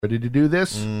Ready to do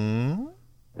this?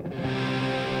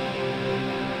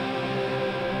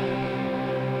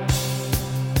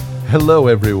 Hello,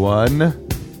 everyone.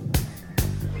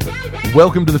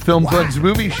 Welcome to the Film Thugs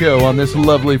Movie Show on this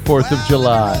lovely 4th of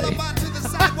July.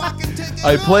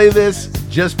 I play this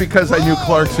just because I knew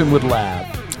Clarkson would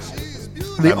laugh.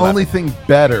 The only thing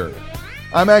better...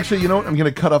 I'm actually, you know what? I'm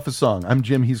going to cut off a song. I'm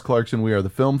Jim, he's Clarkson. We are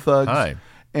the Film Thugs. Hi.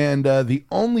 And the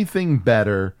only thing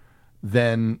better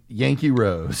than Yankee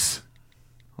Rose...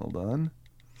 Hold on.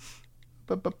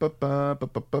 That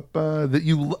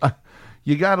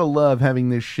you gotta love having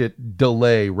this shit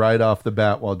delay right off the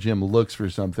bat while Jim looks for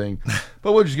something.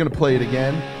 But we're just gonna play it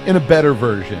again in a better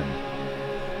version.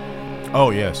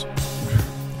 Oh, yes.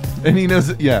 And he knows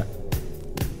it, yeah.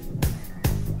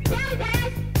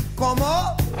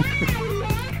 ¿Cómo?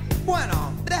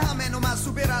 Bueno, déjame nomás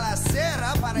subir a la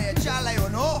acera para echarle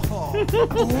un ojo.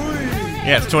 Uy.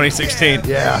 Yeah, it's 2016.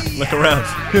 Yeah. Look around.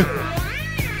 Me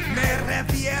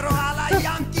refiero a la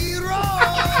Yankee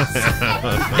Rose.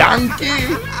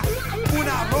 Yankee!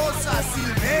 Una rosa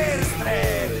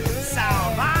silvestre.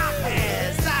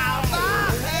 Salvaje,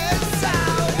 salvaje,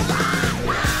 salvaje.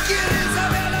 ¿Quieren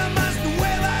saber la más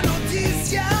nueva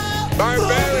noticia? Todo el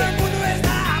mundo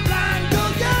está hablando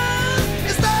ya.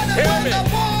 Está de vuelta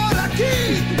por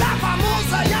aquí la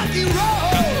famosa Yankee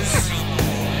Rose.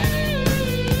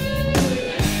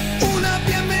 Una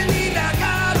bienvenida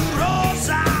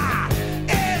calurosa.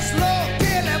 Es lo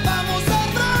que le vamos a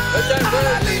dar a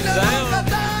la linda roja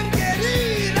tan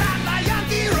querida, la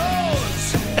Yankee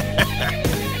Rose.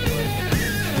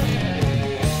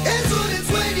 Es un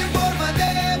ensueño en forma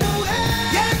de mujer.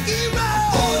 Yankee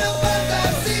Rose. Una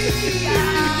fantasía.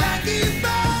 Yankee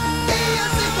Rose. Ella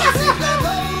es imposible de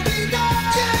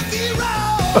olvidar. Yankee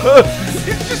Rose.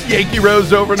 It's just Yankee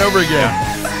Rose over and over again.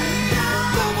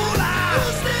 Como la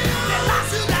luz de la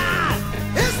ciudad.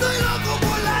 Estoy loco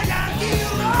por la Yankee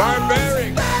Rose.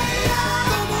 Barbaric.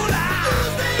 Como la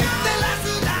luz de la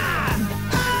ciudad.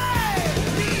 Ay,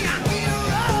 mi Yankee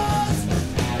Rose.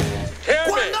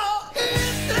 Cuando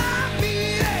entra,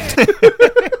 mire.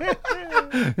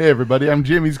 Hey, everybody, I'm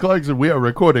Jim, he's Clarkson. We are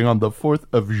recording on the 4th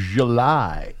of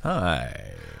July. Hi.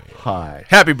 Hi.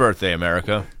 Happy birthday,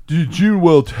 America. Did you?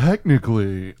 Well,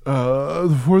 technically,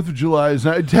 the 4th of July is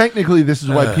not... Technically, this is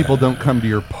why people don't come to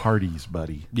your parties,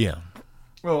 buddy. Yeah.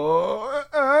 Oh,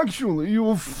 actually, you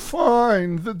will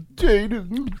find the date is...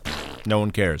 No one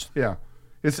cares. Yeah.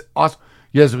 It's awesome.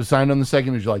 Yes, it was signed on the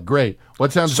 2nd of July. Great.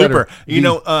 What sounds Super. better? You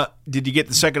know, did you get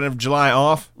the 2nd of July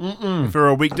off for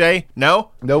a weekday?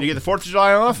 No? Nope. Did you get the 4th of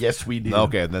July off? Yes, we did.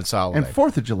 Okay, that's solid. And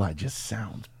 4th of July just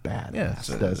sounds bad,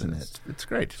 doesn't it? It's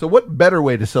great. So what better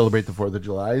way to celebrate the 4th of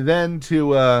July than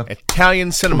to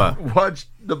Italian cinema. watch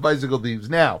the Bicycle Thieves?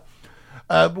 Now,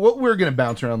 what we're going to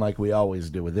bounce around like we always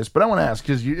do with this, but I want to ask,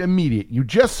 because you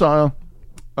just saw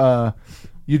for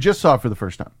the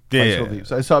first time. Yeah. Bicycle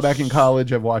Thieves. I saw it back in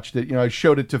college. I've watched it. You know, I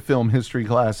showed it to film history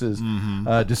classes,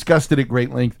 discussed it at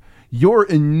great length. Your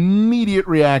immediate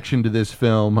reaction to this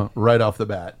film right off the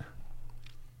bat?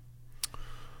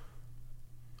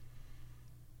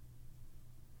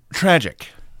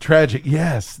 Tragic.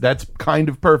 Yes, that's kind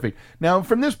of perfect. Now,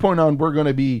 from this point on, we're going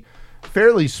to be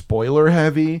fairly spoiler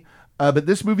heavy, but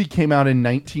this movie came out in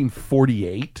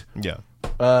 1948. Yeah.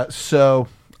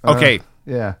 Okay.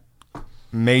 Yeah.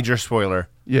 Major spoiler.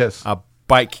 Yes. A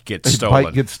bike gets stolen.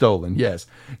 Bike gets stolen, yes.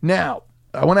 Now,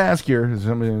 I want to ask here,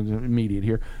 immediate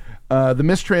here, the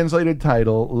mistranslated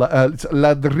title, it's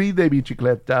Ladri de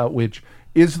Bicicletta, which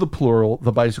is the plural,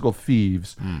 the bicycle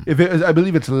thieves. If I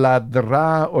believe it's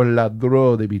ladra or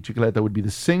ladro de bicicletta would be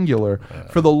the singular.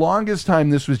 For the longest time,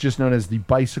 this was just known as the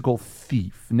bicycle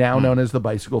thief, now known as the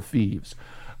bicycle thieves.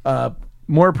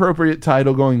 More appropriate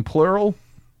title going plural?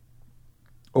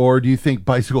 Or do you think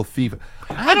bicycle thief?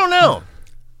 I don't know.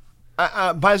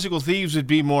 Bicycle thieves would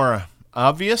be more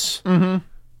obvious. Mm-hmm.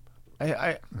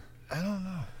 I don't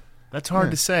know. That's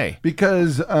hard to say.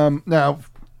 Because now...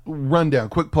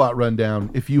 quick plot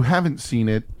rundown. If you haven't seen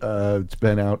it, it's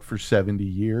been out for 70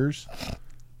 years.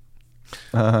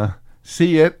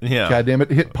 See it. Yeah. God damn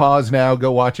it. Hit pause now.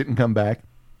 Go watch it and come back.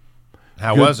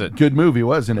 How was it? Good movie,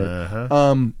 wasn't it?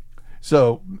 Uh-huh.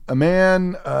 So a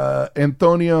man,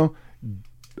 Antonio,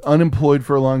 unemployed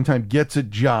for a long time, gets a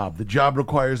job. The job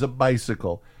requires a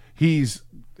bicycle.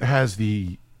 Has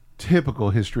the typical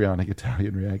histrionic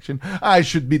Italian reaction. I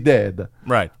should be dead.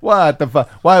 Right. What the fuck?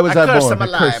 Why was I born?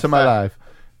 A curse of my life.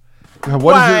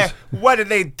 Why did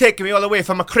they take me all the way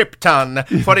from a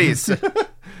Krypton for this?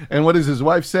 And what does his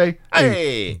wife say?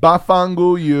 Hey.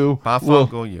 Bafangu you.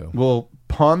 We'll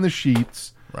pawn the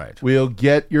sheets. Right. We'll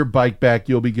get your bike back.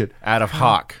 You'll be good. Out of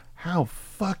hock. How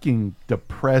fucking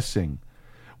depressing.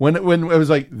 When it was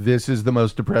like, this is the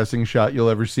most depressing shot you'll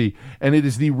ever see. And it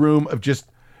is the room of just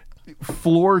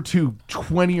floor to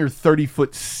 20 or 30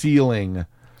 foot ceiling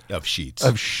of sheets.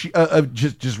 Of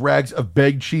just rags of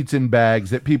begged sheets and bags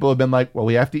that people have been like, well,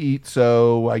 we have to eat,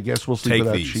 so I guess we'll sleep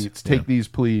without sheets. Take these,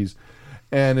 please.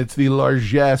 And it's the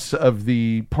largesse of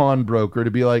the pawnbroker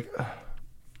to be like,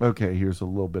 okay, here's a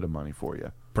little bit of money for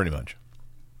you. Pretty much.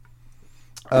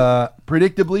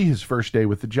 Predictably, his first day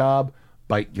with the job,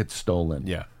 bike gets stolen.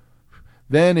 Yeah.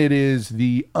 Then it is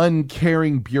the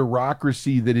uncaring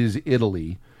bureaucracy that is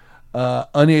Italy,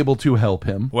 unable to help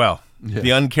him. Well,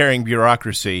 the uncaring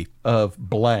bureaucracy of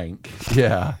blank.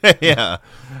 Yeah. Yeah.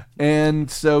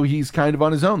 And so he's kind of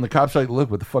on his own. The cops are like,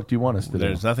 look, what the fuck do you want us to do?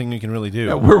 There's nothing you can really do.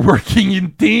 Yeah, we're working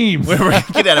in teams.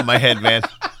 Get out of my head, man.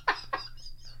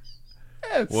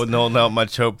 Yes. Well, not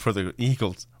much hope for the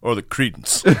Eagles or the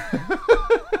Cretans.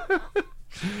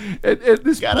 At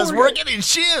this Got us working in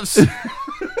shifts.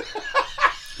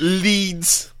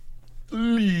 Leads.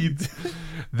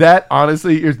 That,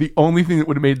 honestly, is the only thing that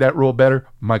would have made that role better.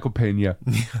 Michael Pena.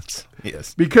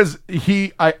 Yes. Because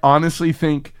I honestly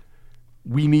think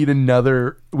we need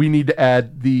to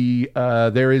add the,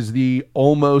 there is the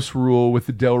almost rule with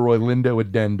the Delroy Lindo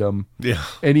addendum. Yeah.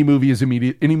 Any movie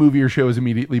or show is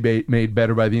immediately made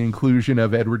better by the inclusion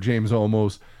of Edward James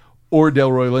Olmos or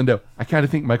Delroy Lindo. I kind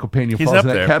of think Michael Pena falls in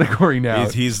that category now.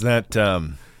 He's that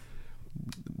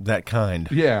kind.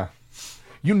 Yeah.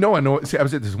 I know. See, I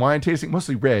was at this wine tasting,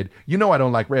 mostly red. I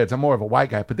don't like reds. I'm more of a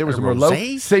white guy, but there was a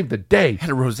Merlot. Saved the day.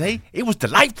 Had a rosé. It was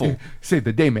delightful. Saved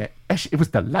the day, man. It was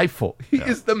delightful. He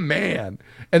is the man.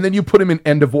 And then you put him in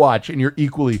End of Watch, and you're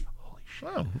equally, holy shit.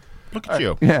 Oh, look at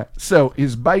you. Yeah. So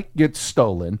his bike gets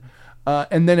stolen,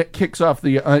 and then it kicks off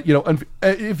the,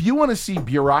 if you want to see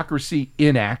bureaucracy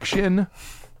in action,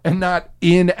 and not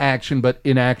in action, but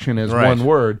in action as one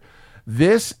word,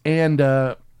 this and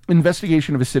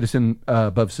Investigation of a Citizen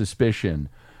Above Suspicion.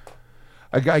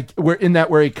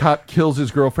 Where a cop kills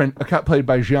his girlfriend, a cop played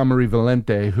by Jean-Marie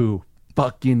Valente, who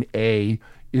fucking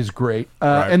is great.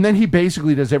 And then he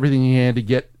basically does everything he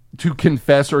can to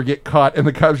confess or get caught, and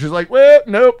the cop's just like, well,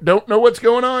 nope, don't know what's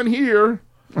going on here.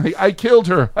 I killed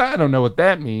her. I don't know what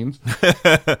that means.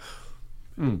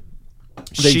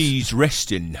 She's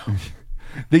resting.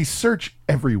 They search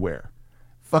everywhere.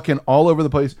 Fucking all over the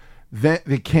place.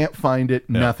 They can't find it.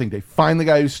 Yeah. Nothing. They find the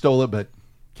guy who stole it, but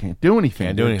can't do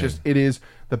anything. It is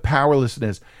the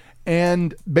powerlessness.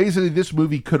 And basically, this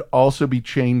movie could also be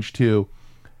changed to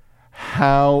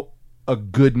how a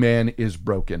good man is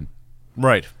broken.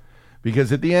 Right.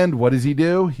 Because at the end, what does he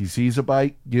do? He sees a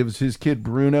bike, gives his kid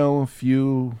Bruno a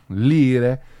few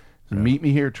lire, meet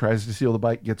me here, tries to steal the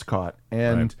bike, gets caught.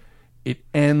 And it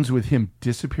ends with him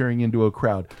disappearing into a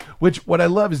crowd. Which, what I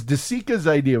love is De Sica's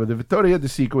idea, with the Vittorio De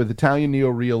Sica, with Italian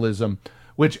neorealism,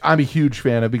 which I'm a huge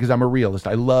fan of because I'm a realist.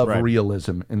 I love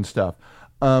realism and stuff.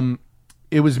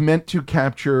 It was meant to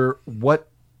capture what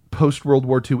post-World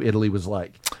War II Italy was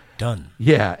like. Done.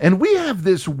 Yeah, and we have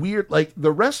this weird, like,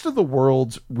 the rest of the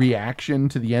world's reaction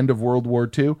to the end of World War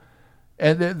II,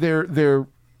 and their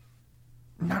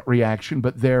not reaction,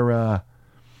 but their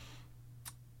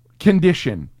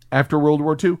condition after World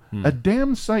War II, a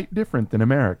damn sight different than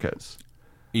America's.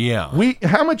 Yeah.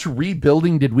 How much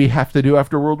rebuilding did we have to do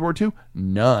after World War II?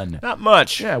 None. Not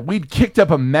much. Yeah, we'd kicked up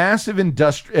a massive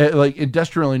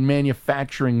industrial and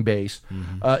manufacturing base,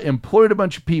 employed a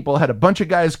bunch of people, had a bunch of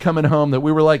guys coming home that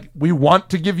we were like, we want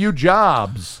to give you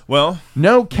jobs. Well.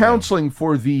 No counseling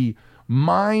for the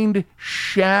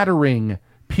mind-shattering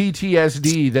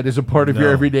PTSD that is a part of your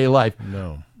everyday life.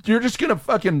 No. You're just going to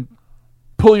fucking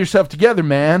pull yourself together,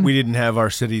 man. We didn't have our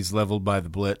cities leveled by the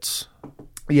Blitz.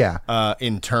 Yeah.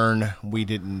 In turn, we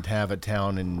didn't have a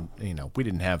town we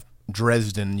didn't have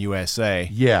Dresden, USA.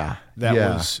 Yeah. That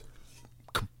was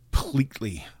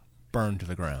completely burned to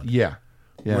the ground. Yeah.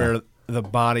 Where the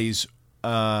bodies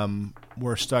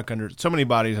were stuck under so many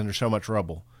bodies under so much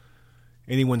rubble.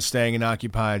 Anyone staying in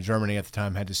occupied Germany at the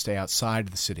time had to stay outside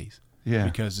of the cities. Yeah.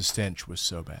 Because the stench was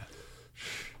so bad.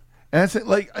 And it's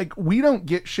like we don't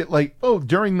get shit like,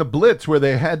 during the Blitz where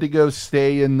they had to go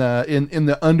stay in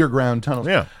the underground tunnels.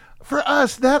 Yeah. For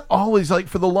us, that always, like,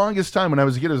 for the longest time when I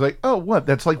was a kid, I was like, what?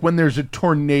 That's like when there's a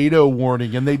tornado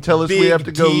warning and they tell us we have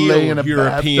to go lay in a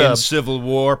European bathtub. Civil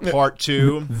War Part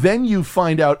 2. Then you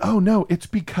find out, no, it's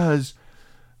because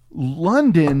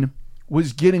London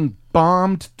was getting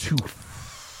bombed to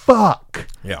fuck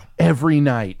every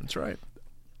night. That's right.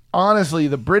 Honestly,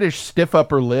 the British stiff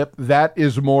upper lip, that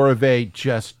is more of a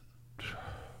just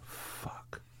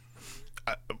fuck.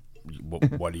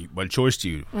 What choice do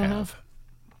you have?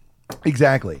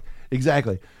 Exactly.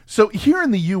 Exactly. So here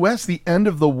in the U.S., the end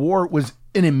of the war was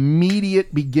an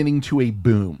immediate beginning to a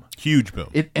boom. Huge boom.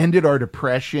 It ended our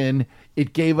depression.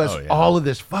 It gave us all of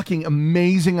this fucking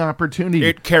amazing opportunity.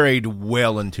 It carried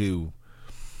well into,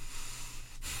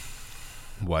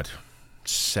 what,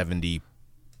 72?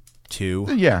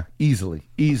 Yeah, easily.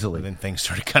 And then things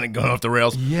started kind of going off the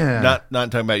rails. Yeah.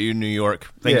 Not talking about you in New York.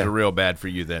 Things were real bad for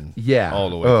you then. Yeah. All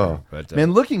the way through. But,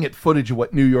 man, looking at footage of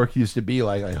what New York used to be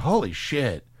like holy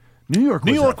shit. New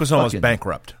York was almost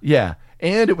bankrupt. Yeah.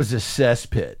 And it was a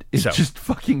cesspit. It's just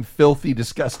fucking filthy,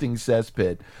 disgusting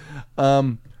cesspit.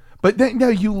 But then, now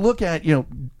you look at,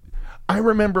 I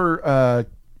remember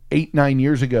 8-9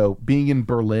 years ago being in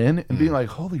Berlin and being like,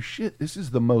 holy shit, this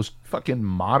is the most fucking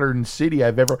modern city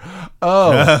I've ever.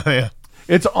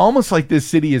 It's almost like this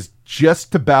city is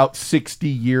just about 60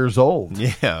 years old.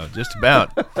 Yeah, just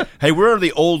about. Hey, where are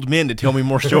the old men to tell me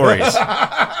more stories?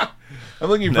 I'm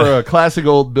looking for a classic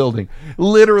old building.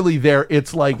 Literally there,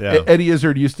 it's like Eddie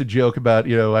Izzard used to joke about,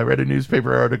 I read a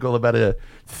newspaper article about a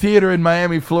theater in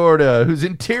Miami, Florida, whose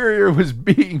interior was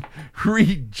being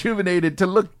rejuvenated to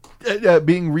look,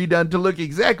 being redone to look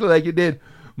exactly like it did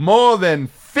more than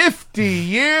 50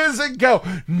 years ago.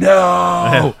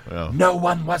 No, no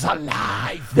one was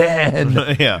alive then.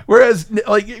 Whereas,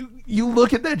 like, you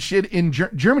look at that shit in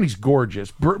Germany's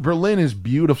gorgeous. Berlin is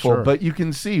beautiful, but you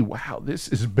can see, wow, this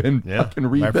has been fucking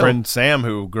rebuilt. My friend Sam,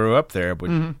 who grew up there,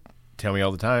 would tell me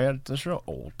all the time, there's no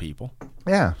old people.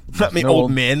 Yeah. I mean,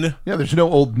 old men. Yeah, there's no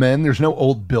old men. There's no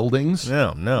old buildings. No.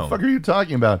 What the fuck are you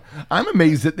talking about? I'm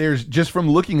amazed that there's, just from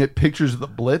looking at pictures of the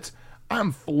Blitz,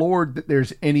 I'm floored that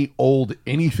there's any old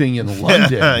anything in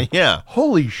London. Yeah.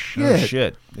 Holy shit. Oh,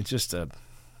 shit. It's just a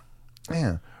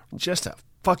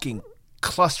fucking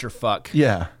clusterfuck.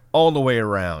 Yeah. All the way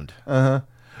around.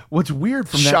 What's weird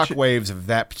from shockwaves of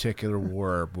that particular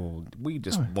war, we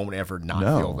just won't ever not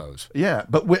feel those. Yeah,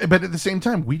 but at the same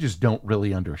time, we just don't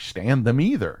really understand them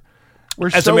either. We're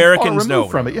as so Americans, far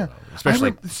removed from it. Yeah,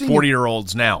 especially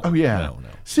 40-year-olds now. Oh yeah, no.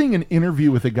 Seeing an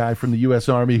interview with a guy from the U.S.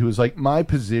 Army who was like, my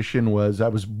position was I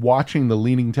was watching the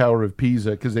Leaning Tower of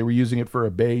Pisa because they were using it for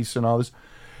a base and all this,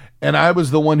 and I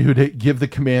was the one who'd give the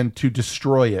command to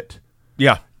destroy it.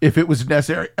 Yeah, if it was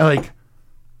necessary. Like,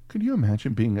 could you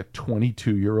imagine being a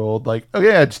 22-year-old? Like, oh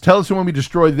yeah, just tell us when we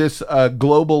destroy this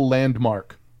global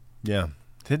landmark. Yeah,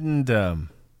 didn't what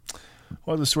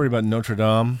was the story about Notre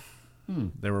Dame?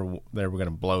 They were going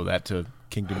to blow that to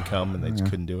Kingdom Come, and they just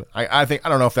couldn't do it. I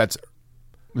don't know if that's.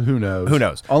 Who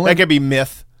knows? That could be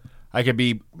myth. I could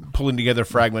be pulling together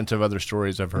fragments of other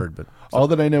stories I've heard, but all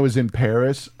that I know is in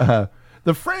Paris, the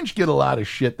French get a lot of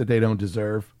shit that they don't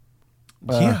deserve.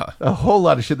 A whole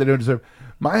lot of shit they don't deserve.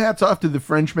 My hat's off to the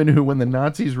Frenchmen who, when the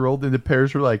Nazis rolled into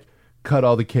Paris, were like, cut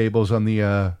all the cables on the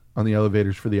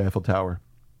elevators for the Eiffel Tower.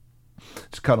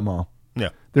 Just cut them all. Yeah,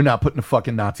 they're not putting a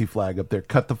fucking Nazi flag up there.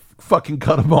 Cut them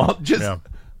all. Just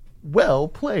well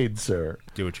played, sir.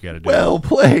 Do what you got to do. Well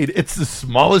played. It's the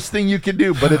smallest thing you can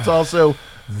do, but it's also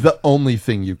the only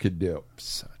thing you could do.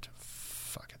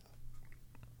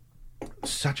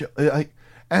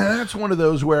 And that's one of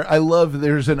those where I love.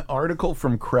 There's an article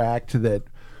from Cracked that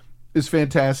is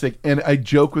fantastic, and I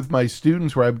joke with my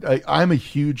students where I'm a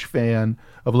huge fan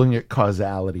of looking at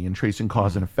causality and tracing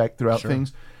cause and effect throughout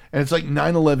things. And it's like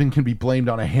 9/11 can be blamed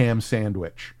on a ham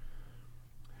sandwich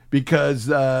because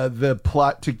the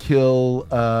plot to kill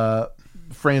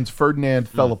Franz Ferdinand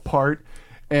fell apart,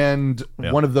 and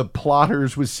one of the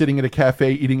plotters was sitting at a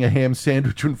cafe eating a ham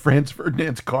sandwich when Franz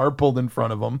Ferdinand's car pulled in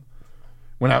front of him,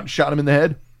 went out and shot him in the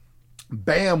head.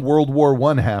 Bam, World War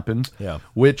I happened,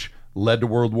 which led to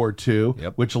World War II,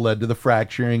 which led to the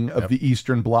fracturing of the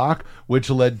Eastern Bloc, which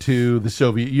led to the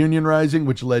Soviet Union rising,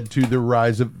 which led to the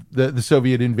rise of the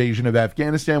Soviet invasion of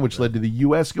Afghanistan, which led to the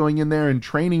U.S. going in there and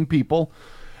training people.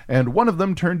 And one of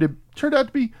them turned out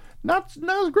to be not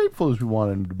as grateful as we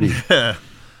wanted him to be.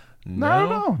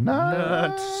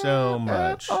 Not so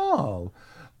much. At all.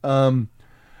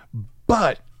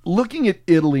 But looking at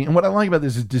Italy, and what I like about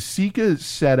this is De Sica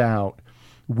set out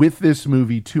with this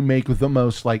movie to make the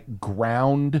most like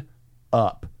ground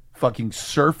up, fucking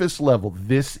surface level.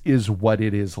 This is what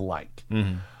it is like.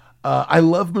 I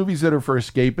love movies that are for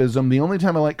escapism. The only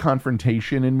time I like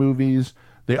confrontation in movies,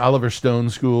 the Oliver Stone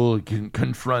school, can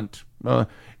confront,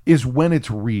 is when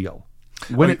it's real.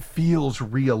 When it feels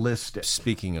realistic.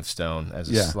 Speaking of Stone, as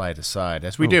a slight aside,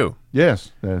 as we do.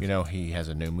 Yes. You know, he has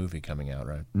a new movie coming out,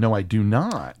 right? No, I do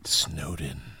not.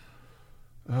 Snowden.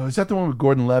 Oh, is that the one with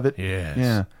Gordon Levitt? Yes.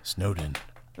 Yeah. Snowden.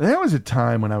 There was a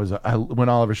time when when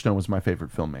Oliver Stone was my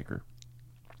favorite filmmaker.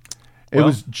 It Well,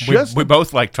 was just we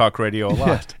both like talk radio a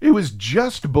lot. It was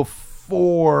just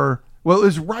before Well, it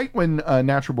was right when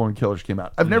Natural Born Killers came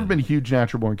out. I've never been a huge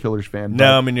Natural Born Killers fan.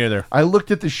 No, me neither. I looked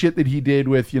at the shit that he did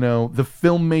with, the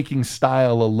filmmaking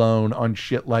style alone on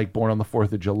shit like Born on the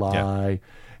 4th of July.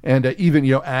 And even,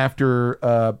 after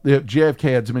JFK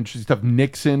had some interesting stuff.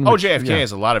 Nixon. Which, JFK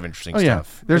has a lot of interesting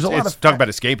stuff. There's a lot of... Talk about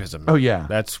escapism. Oh, yeah.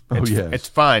 It's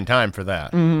fine time for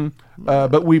that. Mm-hmm.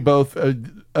 But we both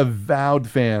avowed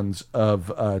fans of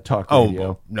talk radio.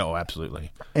 Oh, no,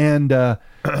 absolutely. And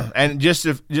and just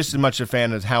as much a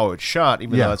fan as how it's shot,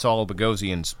 even though it's all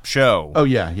Bogosian's show. Oh,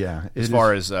 yeah. As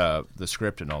far as the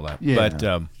script and all that. Yeah.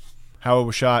 But how it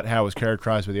was shot, how it was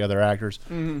characterized with the other actors.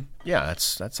 Mm-hmm. Yeah,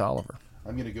 that's Oliver.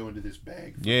 I'm going to go into this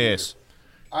bag. Yes. Here.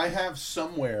 I have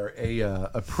somewhere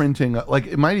a printing, like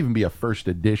it might even be a first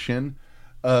edition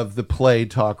of the play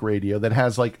Talk Radio that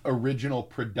has like original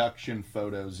production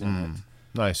photos in it.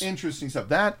 Nice. Interesting stuff.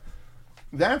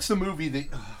 That's the movie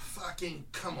that, fucking,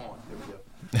 come on. There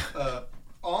we go.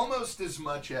 Almost as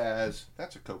much as,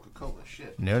 that's a Coca-Cola,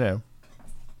 shit. No.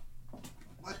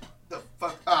 What the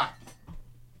fuck?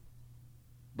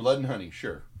 Blood and Honey,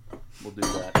 sure. We'll do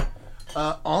that.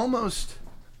 Almost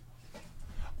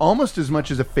as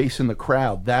much as A Face in the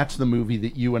Crowd, that's the movie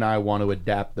that you and I want to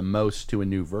adapt the most to a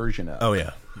new version of. Oh,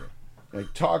 yeah.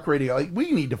 Like talk radio, like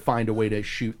we need to find a way to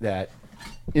shoot that.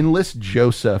 Enlist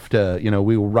Joseph to,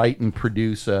 we will write and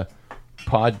produce a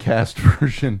podcast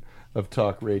version of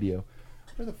talk radio.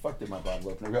 Where the fuck did my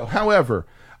bottle opener go? However,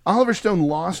 Oliver Stone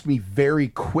lost me very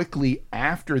quickly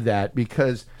after that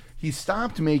because he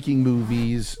stopped making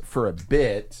movies for a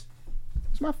bit.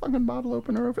 My fucking bottle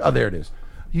opener over? Oh, there it is.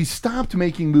 He stopped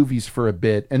making movies for a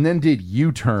bit and then did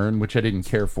U-Turn, which I didn't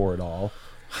care for at all.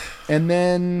 And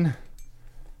then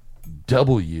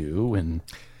W and...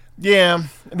 Yeah,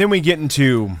 and then we get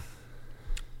into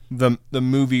the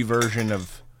movie version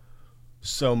of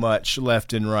so much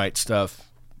left and right stuff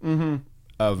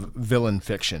of villain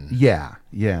fiction. Yeah.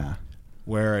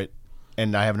 Where it...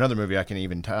 And I have another movie I can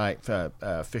even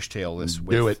fishtail this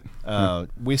with. Do it.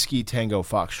 Whiskey Tango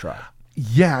Foxtrot.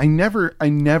 Yeah, I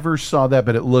never saw that,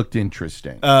 but it looked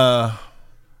interesting. Some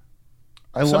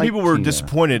people were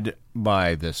disappointed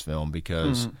by this film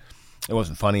because it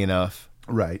wasn't funny enough,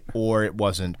 right? Or it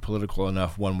wasn't political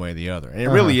enough one way or the other, and it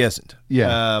really isn't.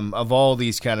 Yeah. Of all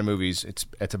these kind of movies,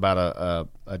 it's about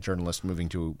a journalist moving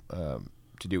to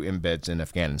do embeds in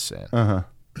Afghanistan,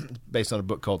 based on a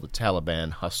book called The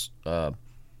Taliban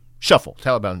Shuffle.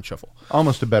 Taliban Shuffle.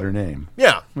 Almost a better name.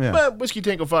 Yeah. But Whiskey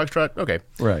Tango Foxtrot, okay.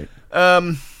 Right.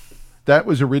 That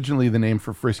was originally the name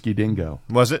for Frisky Dingo.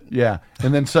 Was it? Yeah.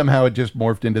 And then somehow it just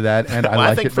morphed into that, and well, I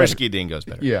like think it Frisky Dingo's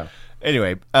better. Yeah.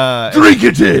 Anyway. Drink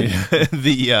it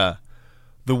in!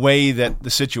 The way that the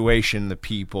situation, the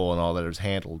people, and all that is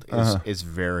handled is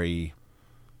very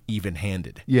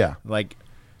even-handed. Yeah. Like,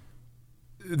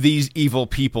 these evil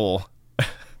people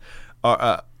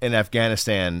are in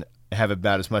Afghanistan have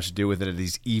about as much to do with it as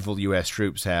these evil U.S.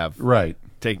 troops have. Right.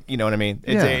 You know what I mean?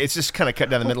 Yeah. It's just kind of cut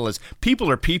down the middle. As people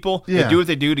are people. Yeah. They do what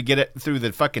they do to get it through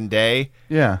the fucking day.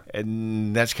 Yeah.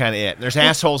 And that's kind of it. There's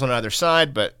assholes on either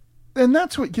side, but... And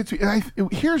that's what gets me...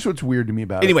 here's what's weird to me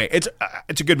about it. Anyway, it's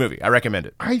a good movie. I recommend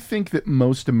it. I think that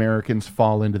most Americans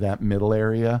fall into that middle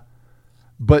area,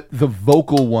 but the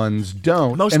vocal ones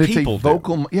don't. Most and it's people a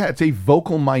vocal, do. Yeah, it's a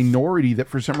vocal minority that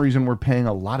for some reason we're paying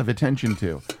a lot of attention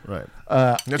to. Right.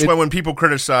 That's why when people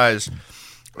criticize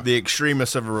the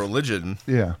extremists of a religion,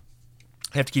 yeah,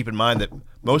 have to keep in mind that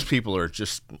most people are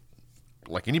just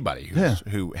like anybody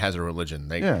who has a religion.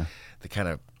 They kind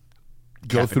of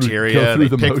go cafeteria, through they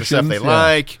the pick motions, the stuff they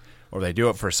like, or they do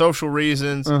it for social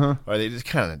reasons, or they just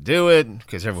kind of do it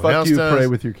because everyone else does. Pray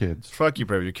with your kids. Fuck you,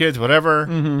 pray with your kids, whatever.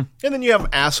 And then you have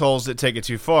assholes that take it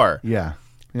too far. Yeah.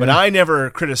 But I never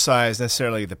criticize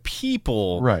necessarily the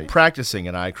people practicing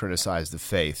it. I criticize the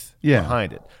faith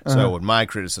behind it. So in my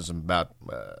criticism about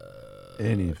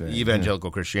anything, evangelical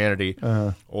Christianity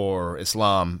or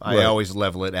Islam, I always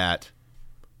level it at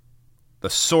the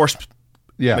source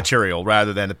material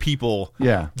rather than the people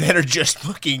that are just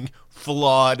fucking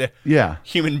flawed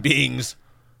human beings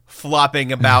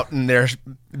flopping about in their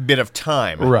bit of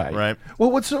time. Right. Well,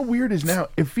 what's so weird is now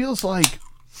it feels like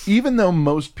even though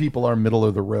most people are middle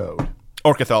of the road.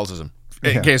 Or Catholicism.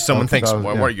 In case someone thinks,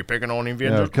 what are you picking on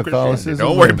evangelical Catholicism?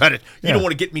 Don't worry about it. You don't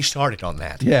want to get me started on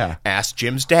that. Yeah. Ask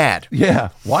Jim's dad. Yeah.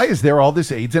 Why is there all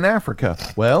this AIDS in Africa?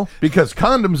 Well, because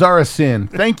condoms are a sin.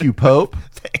 Thank you, Pope.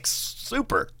 Thanks.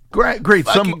 Super. Great.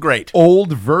 Fucking great.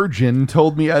 Old virgin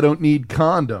told me I don't need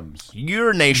condoms.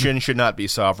 Your nation should not be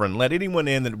sovereign. Let anyone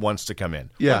in that wants to come in.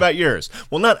 Yeah. What about yours?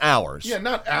 Well, not ours. Yeah,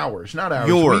 not ours.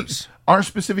 Yours. Our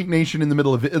specific nation in the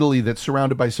middle of Italy that's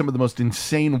surrounded by some of the most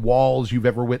insane walls you've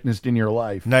ever witnessed in your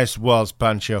life. Nice walls,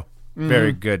 Pancho.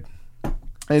 Very good.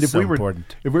 And if So we were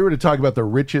important. if we were to talk about the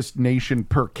richest nation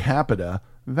per capita,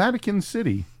 Vatican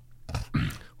City.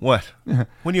 What?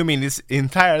 What do you mean? This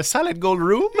entire solid gold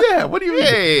room? Yeah, what do you mean?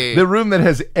 Hey. The room that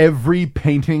has every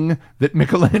painting that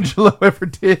Michelangelo ever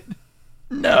did.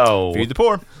 No. Feed the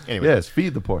poor. Anyway. Yes,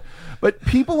 feed the poor. But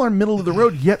people are middle of the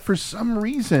road, yet for some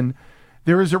reason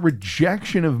there is a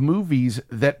rejection of movies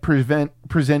that present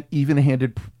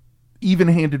even-handed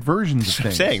versions of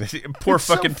things. I'm saying poor It's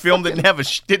fucking so film fucking-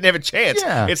 didn't have a chance.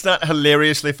 Yeah. It's not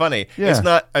hilariously funny. Yeah. It's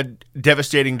not a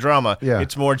devastating drama. Yeah.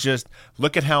 It's more just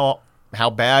look at how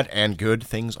bad and good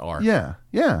things are. Yeah,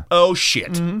 yeah. Oh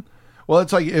shit. Well,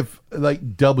 it's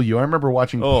like W. I remember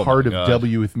watching Oh, part my of God.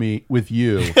 W with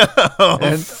you.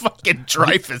 Oh, fucking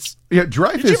Dreyfus. Yeah,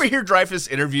 Dreyfus. Did you ever hear Dreyfus'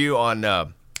 interview on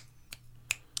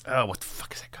what the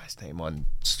fuck is that guy's name on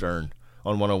Stern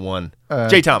on 101?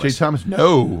 Jay Thomas. Jay Thomas.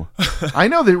 No, I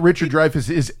know that Richard Dreyfuss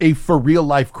is a for real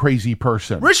life crazy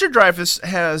person. Richard Dreyfuss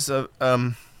has a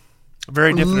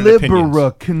very different opinions.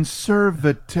 Liberal,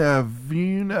 conservative,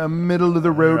 middle of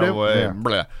the road. Yeah.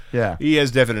 Yeah. Yeah. He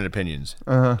has definite opinions.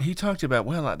 He talked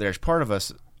about, there's part of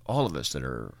us, all of us that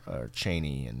are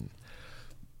Cheney, and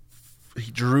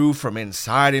he drew from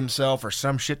inside himself or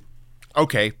some shit.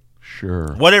 Okay.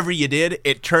 Sure. Whatever you did,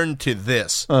 it turned to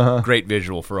this. Great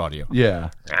visual for audio. Yeah.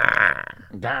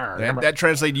 That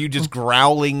translated you just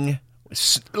growling,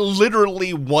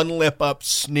 literally one lip up,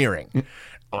 sneering.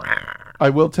 I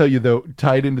will tell you, though,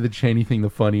 tied into the Cheney thing, the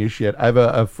funniest shit. I have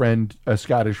a friend, a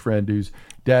Scottish friend, whose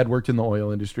dad worked in the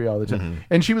oil industry all the time.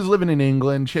 And she was living in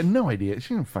England. She had no idea.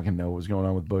 She didn't fucking know what was going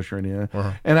on with Bush or anything.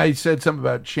 And I said something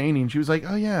about Cheney, and she was like,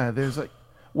 oh, yeah, there's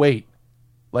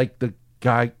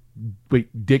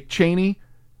Dick Cheney?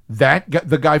 That guy,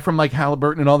 the guy from like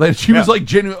Halliburton and all that. She was like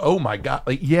genuine. Oh my God.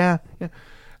 Like, yeah.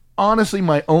 Honestly,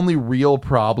 my only real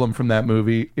problem from that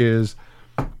movie is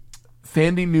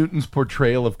Thandie Newton's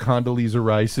portrayal of Condoleezza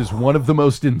Rice is one of the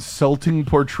most insulting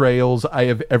portrayals I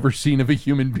have ever seen of a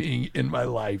human being in my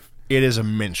life. It is a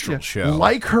minstrel show.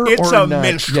 Like her it's or a not,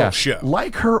 minstrel show.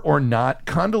 Like her or not,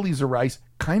 Condoleezza Rice,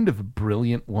 kind of a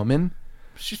brilliant woman.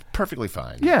 She's perfectly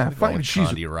fine. Yeah, Going fine. with She's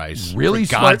Condi Rice. really For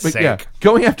smart. God's But sake. yeah,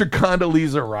 going after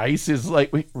Condoleezza Rice is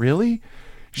like, wait, really?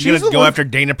 She's the going to go one- after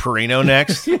Dana Perino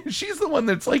next? She's the one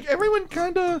that's like everyone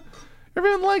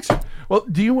likes her. Well,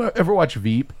 do you ever watch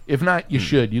Veep? If not, you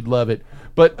should. You'd love it.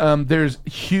 But there's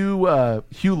Hugh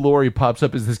Laurie pops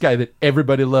up as this guy that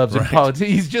everybody loves in politics.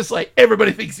 He's just like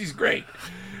everybody thinks he's great.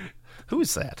 Who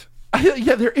is that?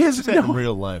 Yeah, there is In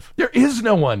real life. There is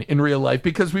no one in real life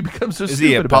because we become so Is stupid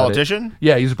he a about it. politician?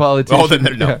 Yeah, he's a politician. Oh, then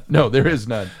no. Yeah, no, there is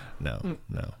none. No.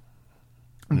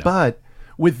 But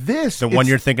with this, The one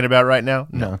you're thinking about right now?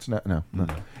 no, it's not. No.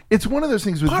 It's one of those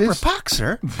things with Barbara this.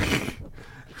 Boxer?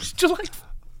 She's delightful.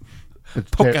 It's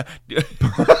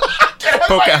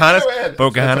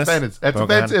Pocahontas? That's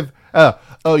offensive.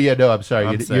 Oh yeah, no, I'm sorry.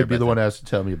 I'm sorry You'd be about the one who has to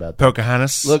tell me about that.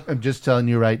 Pocahontas? Look, I'm just telling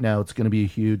you right now, it's going to be a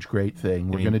huge, great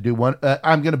thing. We're going to do one.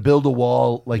 I'm going to build a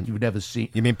wall like you've never seen.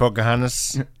 You mean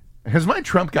Pocahontas? Has my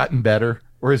Trump gotten better,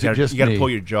 or is it just you got to me? pull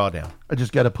your jaw down. I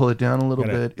just got to pull it down a little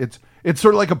bit. It's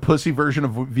sort of like a pussy version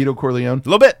of Vito Corleone. A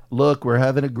little bit. Look, we're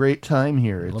having a great time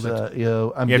here. It's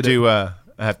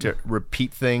I have to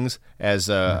repeat things, as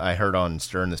I heard on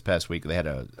Stern this past week. They had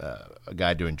a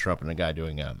guy doing Trump and a guy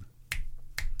doing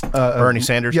Bernie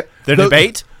Sanders. Yeah, the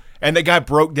debate, and the guy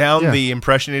broke down Yeah. the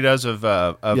impression he does of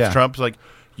Trump. Like,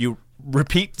 you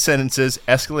repeat sentences,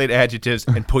 escalate adjectives,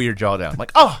 and pull your jaw down.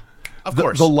 Like, oh, of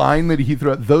course. The line that he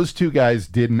threw out, those two guys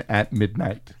didn't at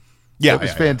midnight. Yeah, it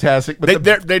was fantastic. But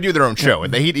They do their own show,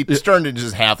 and Stern didn't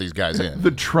just half these guys in.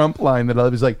 the Trump line that I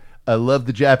love is like, I love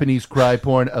the Japanese cry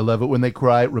porn. I love it when they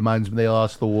cry. It reminds me they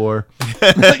lost the war.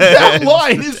 Like, that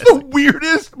line is the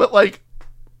weirdest, but like,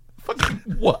 fucking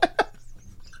what?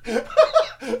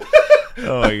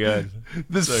 Oh my god,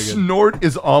 The snort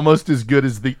is almost as good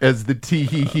as the tee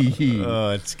hee hee hee. oh,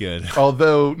 it's good.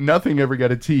 Although nothing ever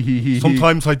got a tee hee hee hee.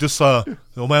 Sometimes I just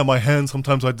my hand.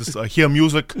 Sometimes I just hear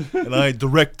music and I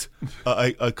direct.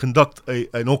 I conduct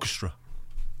an orchestra.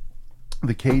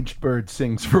 The caged bird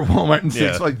sings for Walmart and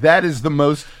Six. Yeah. Like, that is the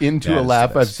most into That a is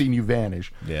laugh the I've best. seen you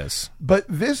vanish. Yes. But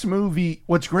this movie,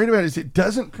 what's great about it is it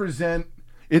doesn't present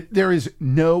it. There is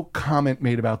no comment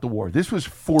made about the war. This was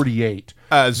 48.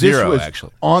 Zero, this was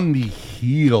actually. on the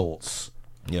heels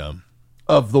Yeah.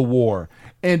 of the war,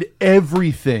 and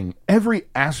every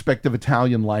aspect of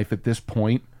Italian life at this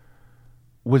point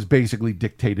was basically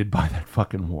dictated by that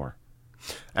fucking war.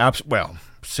 Well,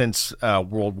 since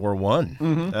World War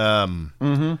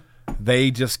I,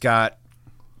 they just got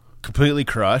completely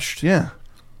crushed. Yeah.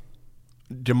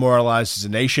 demoralized as a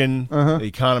nation. The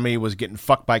economy was getting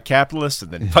fucked by capitalists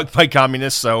and then fucked by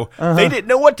communists, so they didn't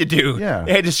know what to do. Yeah.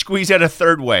 They had to squeeze out a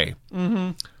third way.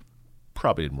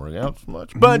 Probably didn't work out so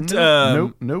much, but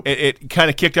Nope. it kind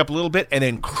of kicked up a little bit and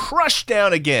then crushed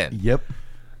down again. Yep.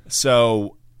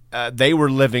 So they were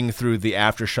living through the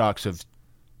aftershocks of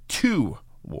 2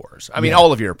 wars. I mean,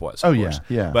 all of Europe was, of course.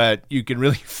 Yeah. But you can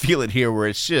really feel it here where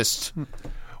it's just...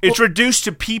 It's reduced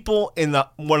to people in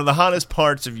one of the hottest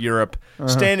parts of Europe,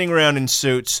 standing around in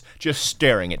suits, just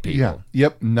staring at people. Yeah.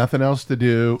 Yep. Nothing else to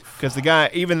do. Because the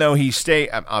guy, even though he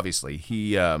obviously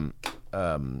he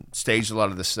staged a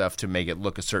lot of this stuff to make it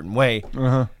look a certain way,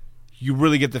 you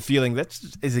really get the feeling that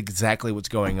is exactly what's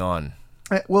going on.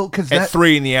 Well, because at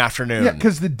 3 in the afternoon. Yeah,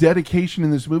 because the dedication in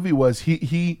this movie was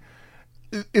he.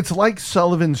 It's like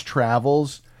Sullivan's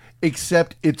Travels.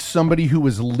 Except it's somebody who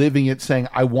was living it, saying,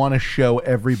 "I want to show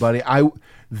everybody.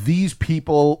 These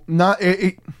people not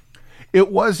it.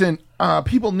 It wasn't.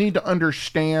 People need to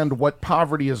understand what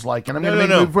poverty is like, and I'm going to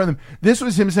make a movie for them." This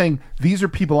was him saying, "These are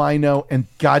people I know, and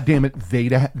God damn it,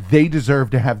 they deserve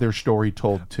to have their story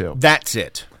told too." That's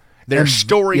it. Their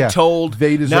story told.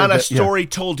 They deserve not a story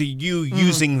told to you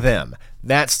using them.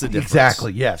 That's the difference.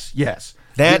 Exactly. Yes.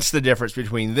 That's the difference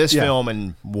between this film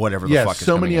and whatever the fuck is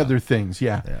so coming many out. other things,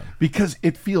 because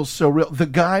it feels so real. The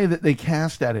guy that they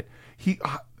cast at it,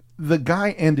 the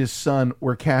guy and his son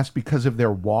were cast because of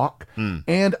their walk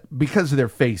and because of their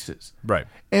faces. Right.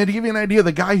 And to give you an idea,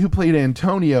 the guy who played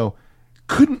Antonio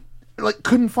couldn't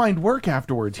find work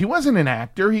afterwards. He wasn't an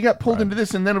actor. He got pulled into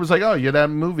this, and then it was like, oh, you're that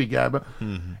movie guy. But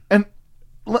and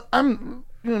I'm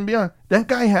gonna be honest, that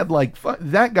guy had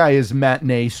that guy is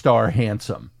matinee star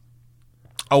handsome.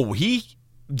 Oh,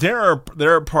 there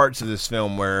are parts of this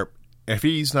film where if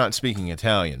he's not speaking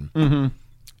Italian,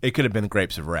 it could have been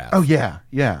Grapes of Wrath. Oh yeah.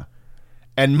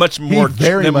 And much more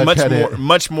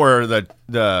much more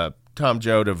the Tom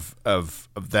Joad of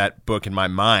that book in my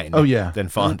mind than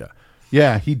Fonda.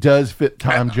 Yeah, he does fit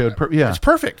Tom Joad. It's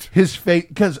perfect. His face,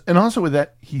 and also with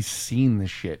that, he's seen the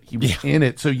shit. He was in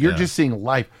it, so you're just seeing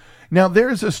life. Now,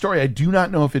 there's a story, I do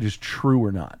not know if it is true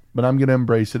or not, but I'm going to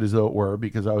embrace it as though it were,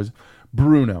 because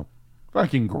Bruno.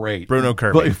 Fucking great. Bruno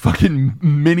Kirby. Fucking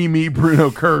mini-me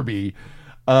Bruno Kirby.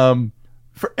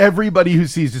 For everybody who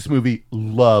sees this movie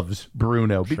loves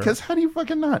Bruno, because how do you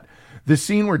fucking not? The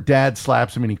scene where dad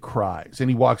slaps him and he cries, and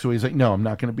he walks away, he's like, no, I'm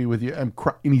not going to be with you. And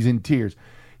he's in tears.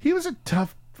 He was a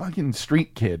tough fucking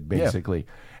street kid, basically.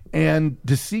 And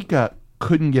DeSica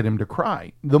couldn't get him to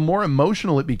cry. The more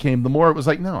emotional it became, the more it was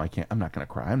like, no, I can't. I'm not going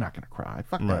to cry. I'm not going to cry.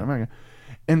 Fuck that. I'm not gonna.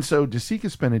 And so DeSica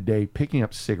spent a day picking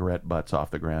up cigarette butts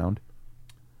off the ground.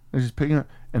 They're just picking up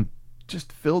and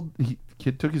just filled.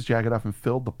 Kid took his jacket off and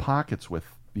filled the pockets with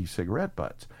these cigarette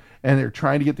butts. And they're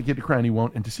trying to get the kid to cry, and he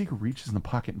won't. And DeSica reaches in the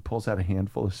pocket and pulls out a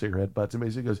handful of cigarette butts and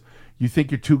basically goes, "You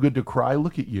think you're too good to cry?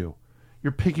 Look at you.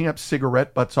 You're picking up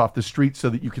cigarette butts off the street so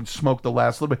that you can smoke the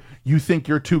last little bit. You think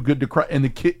you're too good to cry?" And the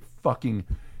kid fucking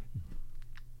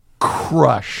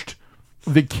crushed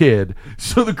the kid.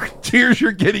 So the tears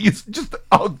you're getting is just,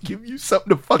 I'll give you something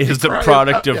to fucking cry about. Is the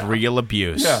product of real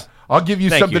abuse. Yeah. I'll give you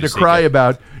Thank something you, to cry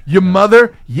about. Your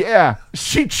mother? Yeah.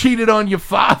 She cheated on your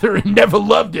father and never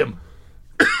loved him.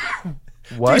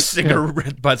 What? These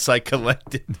cigarette butts I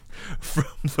collected from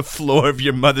the floor of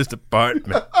your mother's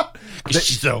apartment.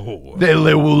 She's a whore. They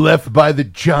were left by the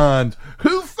Johns.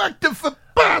 Who fucked her for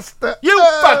pasta? You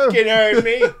fucking heard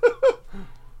me.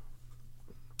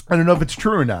 I don't know if it's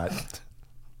true or not.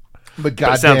 But it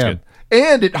sounds goddamn. good.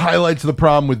 And it highlights the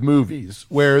problem with movies,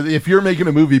 where if you're making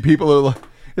a movie, people are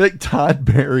like Todd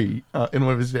Barry in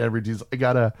one of his averages.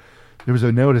 There was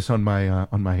a notice on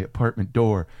my apartment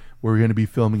door. We're going to be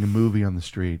filming a movie on the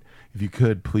street. If you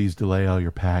could, please delay all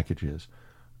your packages.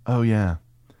 Oh, yeah.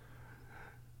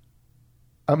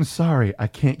 I'm sorry, I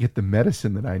can't get the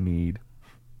medicine that I need.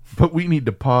 But we need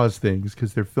to pause things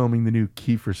because they're filming the new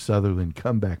Kiefer Sutherland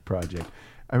comeback project.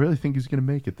 I really think he's going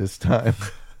to make it this time.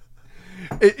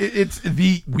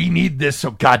 We need this, so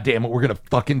goddamn it, we're going to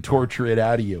fucking torture it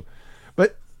out of you.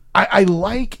 But I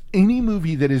like any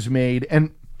movie that is made,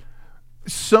 and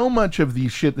so much of the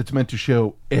shit that's meant to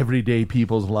show everyday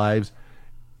people's lives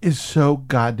is so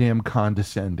goddamn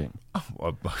condescending.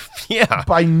 Oh, yeah.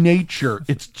 By nature,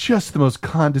 it's just the most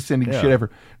condescending shit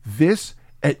ever. This,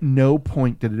 at no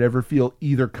point did it ever feel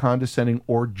either condescending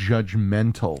or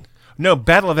judgmental. No,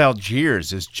 Battle of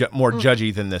Algiers is more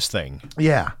judgy than this thing.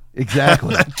 Yeah,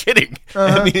 exactly. I'm not kidding.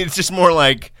 I mean, it's just more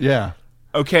like,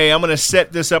 okay, I'm going to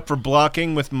set this up for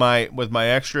blocking with my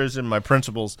extras and my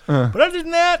principals. But other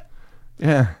than that,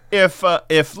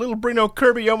 if little Bruno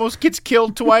Kirby almost gets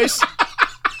killed twice,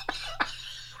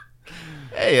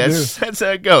 Hey, that's how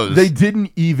it goes. They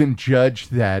didn't even judge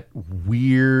that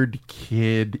weird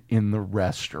kid in the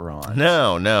restaurant.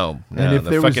 No. And if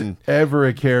there was ever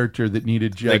a character that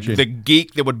needed judging, the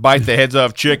geek that would bite the heads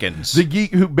off chickens. The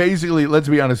geek who basically, let's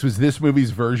be honest, was this movie's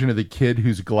version of the kid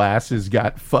whose glasses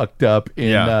got fucked up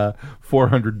in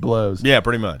 400 Blows. Yeah,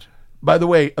 pretty much. By the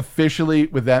way, officially,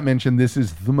 with that mention, this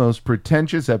is the most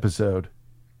pretentious episode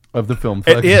of the Film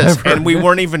Thug. It is, ever. and we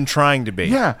weren't even trying to be.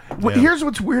 Yeah. Well, here's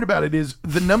what's weird about it is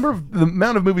the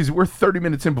amount of movies, we're 30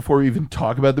 minutes in before we even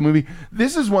talk about the movie.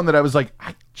 This is one that I was like,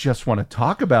 I just want to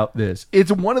talk about this.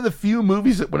 It's one of the few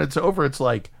movies that when it's over, it's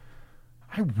like,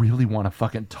 I really want to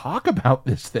fucking talk about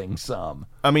this thing some.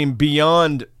 I mean,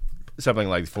 beyond something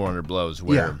like 400 Blows,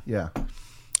 where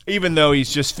even though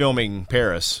he's just filming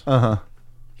Paris,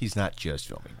 he's not just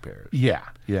filming Paris. Yeah.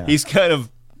 He's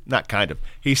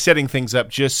he's setting things up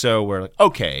just so we're like,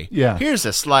 okay, here's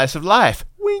a slice of life.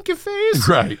 Wink your face.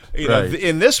 Right. Know,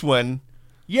 in this one,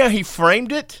 he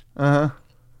framed it.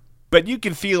 But you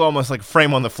can feel almost like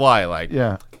frame on the fly, like,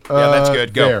 that's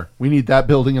good. Go. There. We need that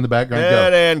building in the background.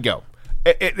 And go.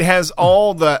 It has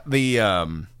all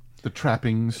the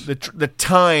trappings, the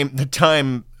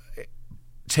time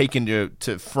taken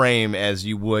to frame as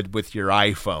you would with your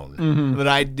iPhone that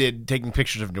I did taking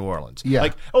pictures of New Orleans. Yeah.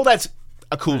 Like, that's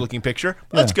a cool looking picture.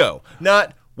 Let's go.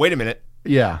 Not, wait a minute.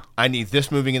 Yeah. I need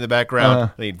this moving in the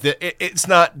background. I need it's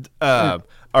not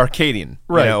Arcadian.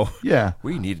 Right. You know? Yeah.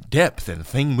 We need depth and a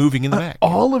thing moving in the back.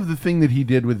 All of the thing that he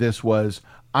did with this was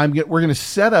we're going to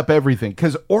set up everything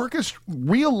because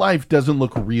real life doesn't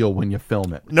look real when you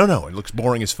film it. No, it looks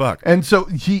boring as fuck. And so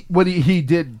he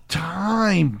did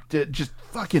just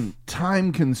fucking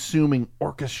time-consuming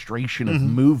orchestration of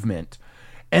movement,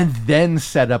 and then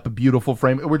set up a beautiful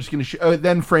frame. We're just going to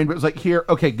then framed it. It was like, here,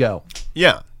 okay, go.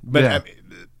 Yeah, but I mean,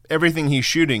 everything he's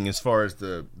shooting as far as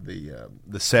the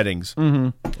settings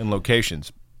and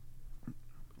locations,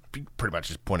 pretty much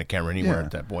just point a camera anywhere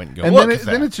at that point and go, and look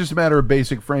then it's just a matter of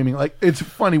basic framing. Like, it's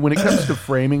funny, when it comes to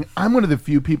framing, I'm one of the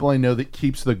few people I know that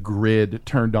keeps the grid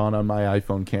turned on my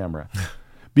iPhone camera.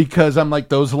 Because I'm like,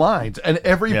 those lines. And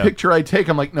every picture I take,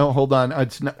 I'm like, no, hold on.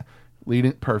 It's not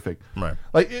leading perfect. Right.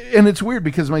 Like, and it's weird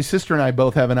because my sister and I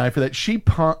both have an eye for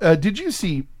that. Did you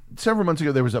see several months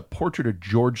ago there was a portrait of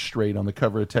George Strait on the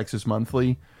cover of Texas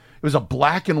Monthly? It was a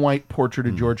black and white portrait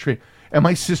of George Strait. And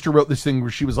my sister wrote this thing where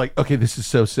she was like, okay, this is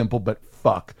so simple, but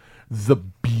fuck. The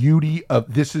beauty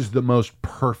of this is the most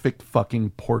perfect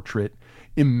fucking portrait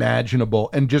imaginable,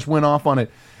 and just went off on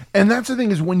it. And that's the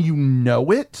thing, is when you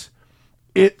know it,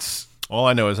 it's... All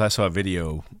I know is I saw a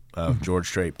video of George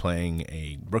Strait playing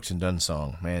a Brooks and Dunn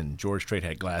song. Man, George Strait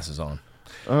had glasses on.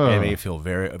 It made me feel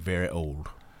very, very old.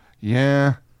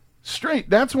 Yeah. Strait,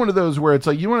 that's one of those where it's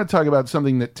like, you want to talk about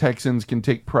something that Texans can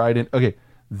take pride in. Okay,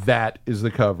 that is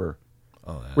the cover.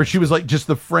 Where she was like, just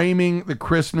the framing, the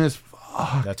Christmas.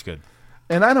 Fuck. That's good.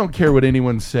 And I don't care what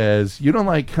anyone says. You don't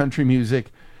like country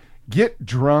music. Get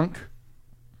drunk.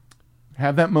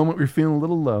 Have that moment where you're feeling a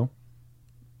little low.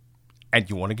 And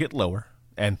you want to get lower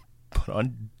and put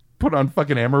on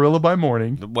fucking Amarillo by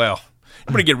Morning. Well,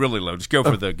 I'm going to get really low. Just go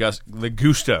for the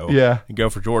gusto. Yeah. And go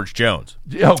for George Jones.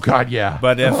 Oh, God, yeah.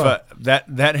 But if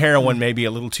that heroin may be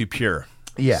a little too pure.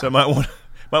 Yeah. So might want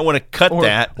to cut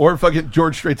that. Or fucking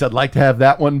George Strait's, I'd like to have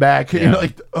that one back. Yeah. You know,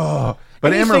 like, oh.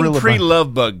 But Amarillo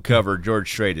pre-Love Bug cover,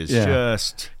 George Strait is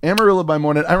just... Amarillo by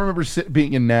Morning. I remember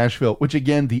being in Nashville, which,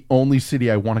 again, the only city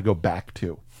I want to go back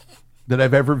to that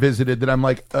I've ever visited, that I'm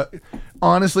like,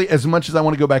 honestly, as much as I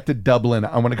want to go back to Dublin,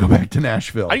 I want to go back to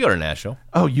Nashville. I'd go to Nashville.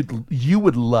 Oh, you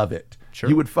would love it. Sure.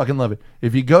 You would fucking love it.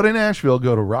 If you go to Nashville,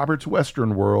 go to Robert's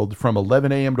Western World from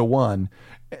 11 a.m. to 1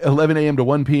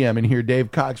 p.m. and hear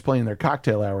Dave Cox playing their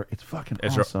cocktail hour. It's fucking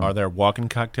awesome. Are there walking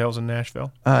cocktails in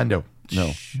Nashville? No.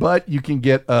 But you can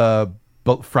get a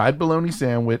fried bologna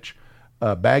sandwich,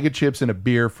 a bag of chips, and a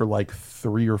beer for like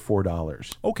 $3 or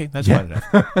 $4. Okay, that's fine enough.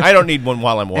 I don't need one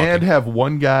while I'm walking. And have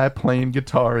one guy playing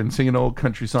guitar and singing old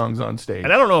country songs on stage.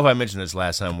 And I don't know if I mentioned this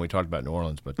last time when we talked about New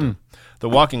Orleans, but the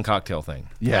walking cocktail thing.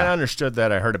 Yeah. I understood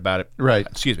that. I heard about it. Right.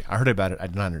 Excuse me. I heard about it. I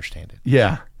did not understand it.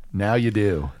 Yeah. Now you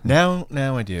do. Now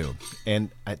I do. And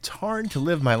it's hard to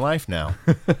live my life now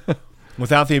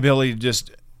without the ability to just,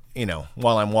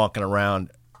 while I'm walking around,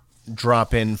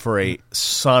 drop in for a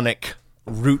Sonic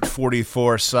Route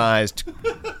 44 sized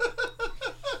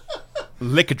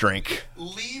lick a drink.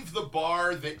 Leave the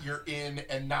bar that you're in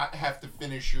and not have to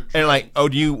finish your drink. And like, oh,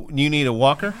 do you need a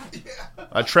walker? Yeah.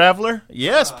 A traveler?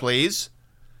 Yes, please.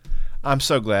 I'm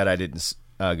so glad I didn't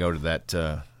go to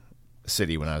that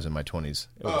city when I was in my 20s.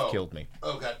 It would have killed me.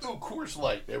 Oh, God. Oh, Coors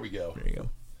Light. There we go. There you go.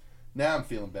 Now I'm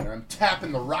feeling better. I'm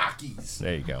tapping the Rockies.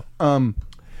 There you go.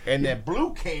 And then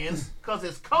blue cans because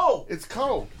it's cold. It's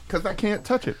cold because I can't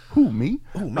touch it. Who, me?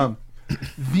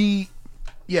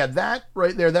 That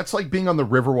right there, that's like being on the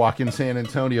Riverwalk in San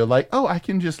Antonio. Like, oh, I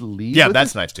can just leave. Yeah,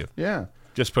 that's nice too. Yeah.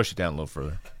 Just push it down a little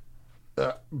further.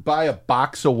 Buy a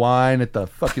box of wine at the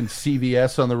fucking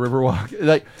CVS on the Riverwalk.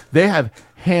 Like, they have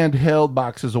handheld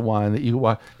boxes of wine that you can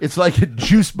watch. It's like a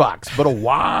juice box, but a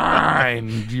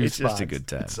wine juice box. It's just a good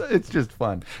time. It's just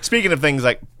fun. Speaking of things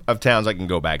of towns I can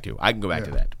go back to, I can go back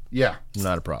to that. Yeah.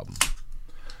 Not a problem.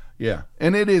 Yeah.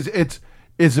 And it's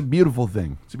a beautiful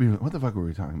thing. It's a beautiful. What the fuck were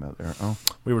we talking about there? Oh,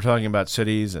 we were talking about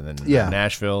cities and then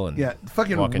Nashville and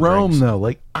fucking walking Rome drinks. though.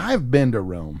 Like, I've been to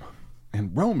Rome,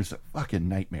 and Rome is a fucking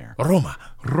nightmare.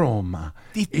 Roma.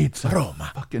 It's a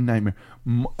fucking nightmare.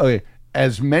 Okay,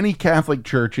 as many Catholic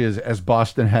churches as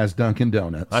Boston has Dunkin'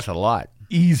 Donuts. That's a lot.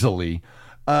 Easily.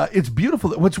 It's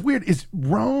beautiful. What's weird is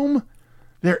Rome.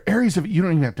 There are areas of it you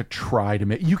don't even have to try to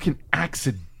make. You can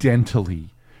accidentally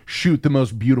shoot the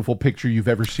most beautiful picture you've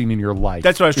ever seen in your life.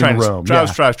 That's what I was trying Rome. I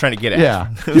was trying to get at. Yeah,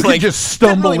 you can just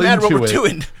stumble into it. Doesn't really matter what we're into it.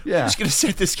 doing. Yeah, I'm just gonna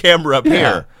set this camera up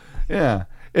here. Yeah,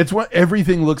 it's what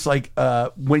everything looks like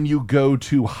when you go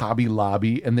to Hobby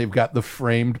Lobby and they've got the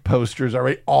framed posters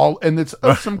already. And it's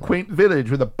of some quaint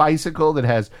village with a bicycle that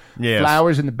has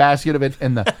flowers in the basket of it,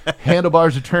 and the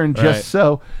handlebars are turned just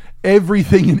so.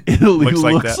 Everything in Italy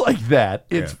looks like that.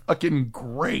 It's fucking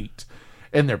great.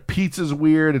 And their pizza's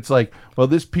weird. It's like, well,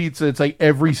 this pizza, it's like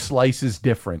every slice is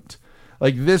different.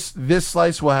 Like this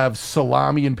slice will have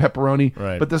salami and pepperoni,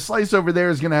 but the slice over there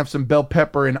is going to have some bell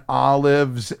pepper and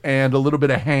olives and a little bit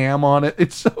of ham on it.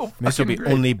 It's so fucking This will be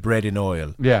great. only bread and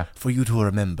oil. Yeah. For you to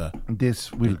remember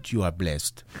This will. that you are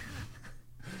blessed.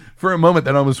 For a moment,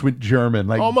 that almost went German.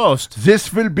 Like, almost.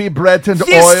 This will be bread and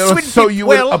oil, so you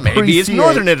will appreciate. Maybe it's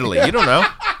Northern Italy. You don't know.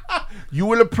 You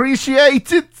will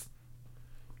appreciate it.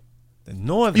 The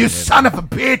Northern You Italy. son of a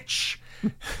bitch.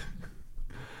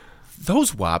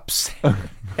 Those wops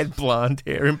had blonde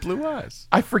hair and blue eyes.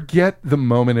 I forget the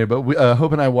moment, but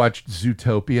Hope and I watched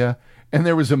Zootopia, and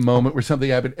there was a moment where something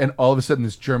happened, and all of a sudden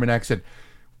this German accent,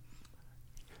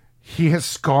 he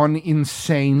has gone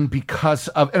insane because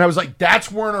of, and I was like,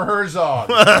 that's Werner Herzog.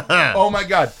 Oh my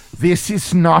God. This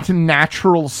is not a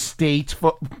natural state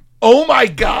for, oh my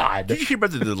God. Did you hear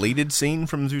about the deleted scene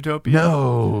from Zootopia?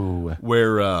 No.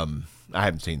 Where, I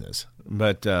haven't seen this,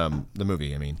 but the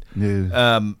movie, I mean.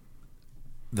 No.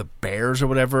 The bears or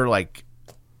whatever, like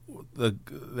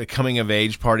the coming of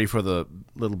age party for the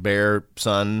little bear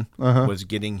son was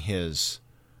getting his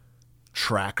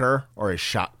tracker or his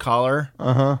shock collar.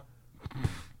 And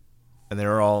they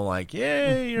were all like,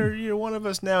 "Yay, you're one of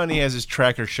us now!" And he has his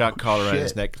tracker shock collar around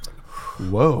his neck. It's like,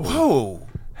 whoa!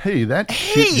 Hey, that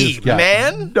shit just got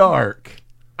man, dark.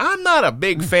 I'm not a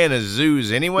big fan of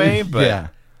zoos anyway, but yeah.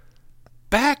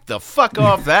 Back the fuck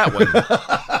off that one.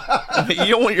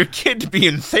 You don't want your kid to be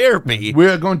in therapy.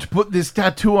 We're going to put this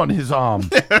tattoo on his arm.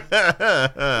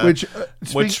 Which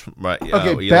back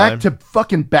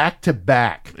to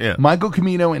back. Yeah. Michael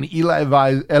Camino and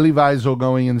Elie Wiesel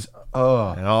going in. Oh.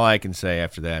 And all I can say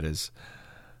after that is,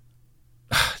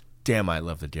 damn, I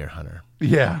love the Deer Hunter.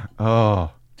 Yeah.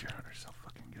 Oh, Deer Hunter's so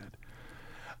fucking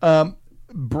good.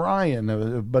 Brian,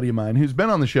 a buddy of mine, who's been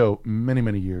on the show many,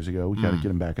 many years ago. We got to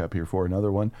get him back up here for another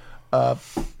one.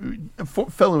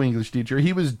 Fellow English teacher.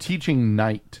 He was teaching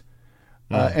night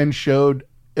and showed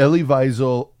Elie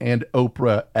Wiesel and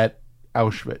Oprah at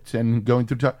Auschwitz and going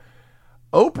through time.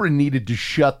 Oprah needed to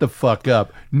shut the fuck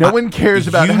up. No one cares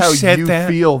about how you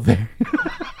feel there.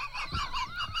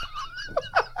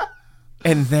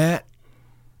 And that,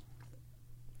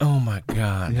 oh my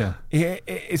God. Yeah.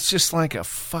 It's just like a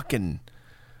fucking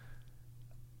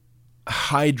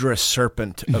Hydra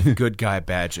serpent of good guy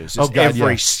badges.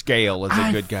 Every scale is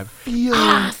a good guy.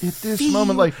 At this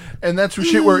moment, like, and that's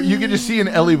shit where you can just see in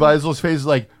Elie Wiesel's face,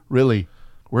 like, really,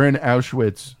 we're in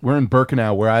Auschwitz, we're in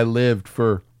Birkenau, where I lived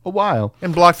for a while,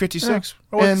 in Block 56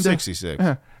 or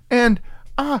 66. And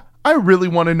I really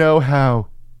want to know how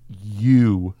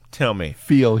you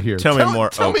feel here. Tell me more,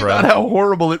 tell Oprah. Me about how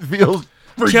horrible it feels.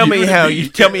 Tell me how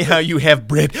you have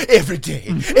bread every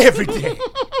day.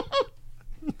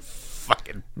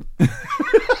 Fucking.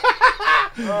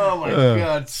 Oh my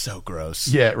God, so gross.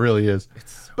 Yeah, it really is.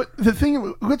 But the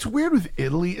thing, what's weird with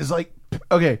Italy is like,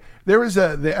 okay, there was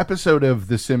the episode of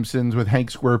The Simpsons with Hank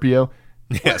Scorpio.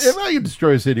 Yes. If I could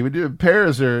destroy a city, would do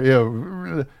Paris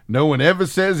or no one ever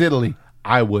says Italy.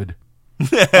 I would.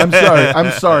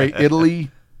 I'm sorry, Italy.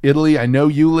 I know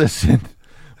you listened.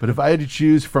 But if I had to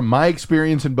choose from my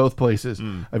experience in both places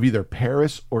of either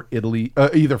Paris or Italy,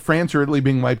 either France or Italy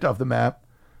being wiped off the map,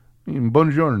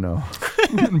 buongiorno.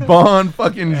 Bon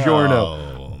fucking giorno.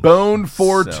 Oh, Bone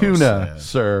for So tuna, sad.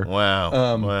 sir.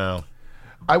 Wow. Wow.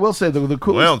 I will say the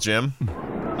coolest. Well, Jim.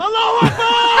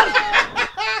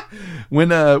 When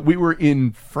we were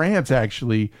in France,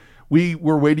 actually, we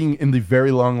were waiting in the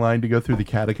very long line to go through the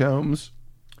catacombs.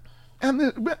 And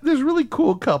there's a really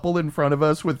cool couple in front of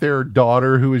us with their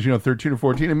daughter who was, 13 or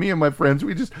 14. And me and my friends,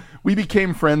 we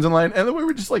became friends in line. And then we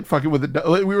were just like fucking with it.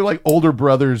 We were like older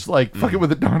brothers, like fucking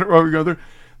with the daughter while we go there.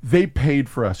 They paid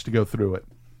for us to go through it.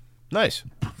 Nice.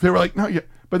 They were like, no, yeah.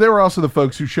 But they were also the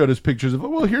folks who showed us pictures of,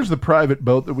 well, here's the private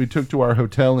boat that we took to our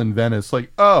hotel in Venice.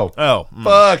 Like,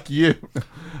 fuck you.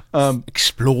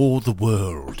 Explore the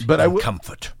world But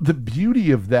comfort. The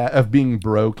beauty of that, of being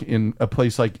broke in a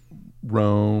place like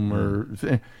Rome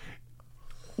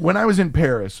when I was in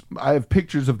Paris, I have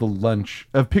pictures of the lunch.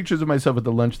 I have pictures of myself at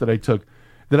the lunch that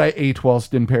I ate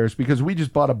whilst in Paris because we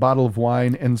just bought a bottle of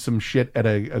wine and some shit at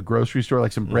a grocery store,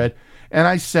 like some bread. And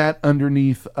I sat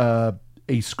underneath a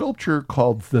sculpture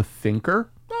called The Thinker.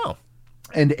 Oh.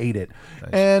 And ate it. Nice.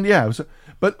 And yeah,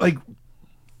 but like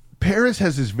Paris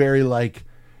has this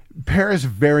Paris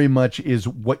very much is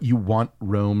what you want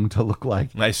Rome to look like.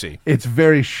 I see. It's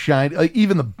very shiny. Like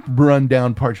even the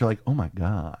rundown parts, you're like, oh my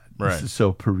God, right. This is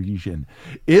so Parisian.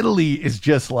 Italy is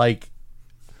just like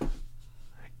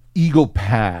Eagle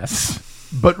Pass,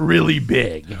 but really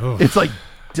big. It's like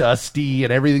dusty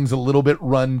and everything's a little bit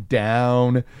run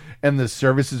down and the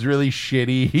service is really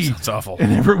shitty. That's awful.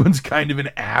 And everyone's kind of an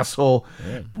asshole.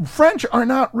 Yeah. French are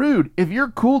not rude. If you're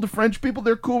cool to French people,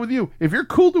 they're cool with you. If you're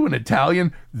cool to an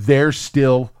Italian, they're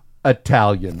still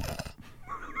Italian.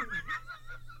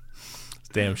 It's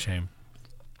a damn shame.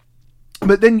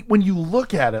 But then when you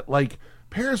look at it, like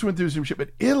Paris went through some shit,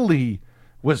 but Italy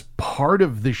was part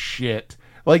of the shit.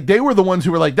 Like they were the ones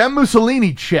who were like, that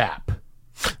Mussolini chap.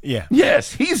 Yeah.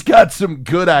 Yes, he's got some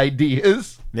good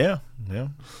ideas. Yeah. Yeah.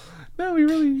 No,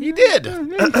 he did.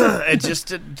 It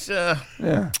just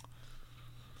yeah.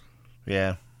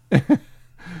 Yeah.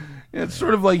 It's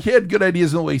sort of like he had good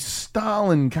ideas in the way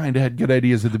Stalin kind of had good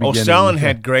ideas at the beginning. Oh, Stalin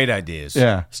had great ideas.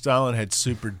 Yeah. Stalin had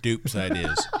super dupes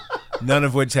ideas, none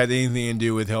of which had anything to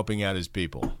do with helping out his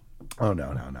people. Oh,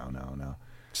 no.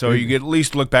 So you could at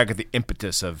least look back at the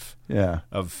impetus of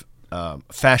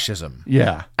fascism.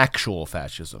 Yeah. Actual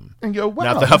fascism. And go,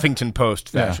 wow. Not the Huffington Post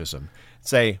fascism.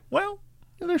 Say, well,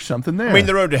 there's something there. I mean,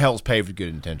 the road to hell is paved with good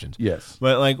intentions. Yes.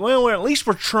 But like, well, at least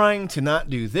we're trying to not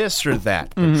do this or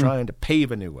that. We're trying to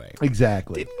pave a new way.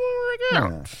 Exactly. Didn't work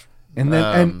out. Yeah. And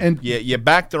then and you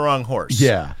backed the wrong horse.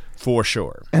 Yeah. For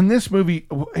sure. And this movie,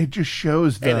 it just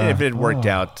shows that. And if it worked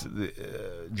out,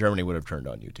 Germany would have turned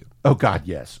on you too. Oh, God,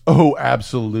 yes. Oh,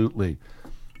 absolutely.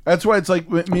 That's why it's like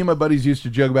me and my buddies used to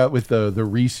joke about with the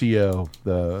Ricio,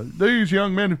 these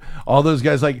young men, all those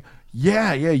guys like,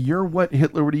 yeah, you're what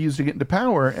Hitler would have used to get into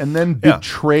power and then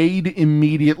betrayed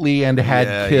immediately and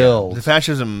had killed. Yeah. The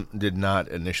fascism did not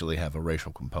initially have a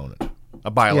racial component,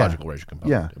 a biological racial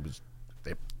component. Yeah. It was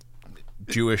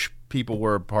Jewish people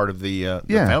were part of the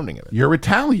founding of it. You're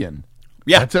Italian.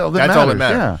 Yeah, that's all that matters.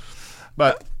 Yeah.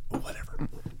 But whatever.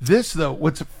 This, though,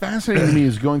 what's fascinating to me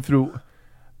is going through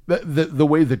the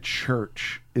way the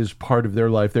church is part of their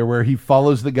life there, where he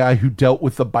follows the guy who dealt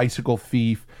with the bicycle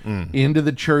thief into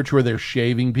the church where they're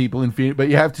shaving people and feeding, but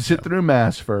you have to sit through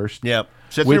mass first. Yep.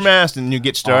 Sit through mass and you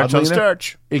get starch on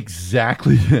starch.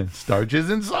 Exactly. Starch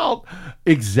isn't salt.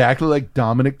 Exactly like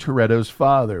Dominic Toretto's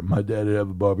father. My dad would have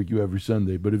a barbecue every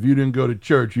Sunday, but if you didn't go to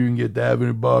church, you didn't get to have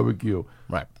any barbecue.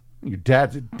 Right. Your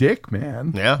dad's a dick,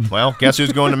 man. Yeah. Well, guess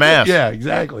who's going to mass? Yeah,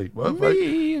 exactly. Well,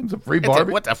 it's a free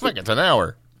barbecue. What the fuck? It's an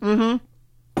hour. Mm-hmm.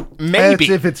 Maybe. That's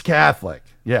if it's Catholic.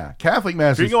 Yeah. Catholic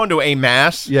mass if you're going to a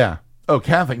mass. Yeah. Oh,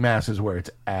 Catholic mass is where it's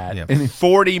at. Yeah. And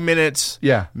 40 minutes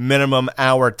minimum,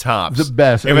 hour tops. The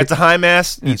best. If it's a high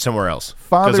mass, eat somewhere else.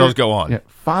 Because those go on. Yeah,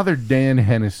 Father Dan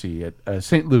Hennessy at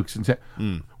St. Luke's,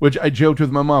 which I joked with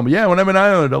my mom. Yeah, when I'm in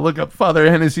Ireland, I'll look up Father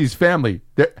Hennessy's family.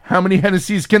 How many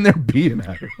Hennessys can there be in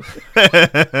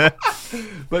Ireland?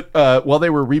 But while they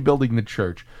were rebuilding the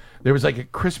church, there was like a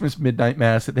Christmas midnight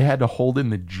mass that they had to hold in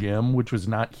the gym, which was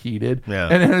not heated. Yeah.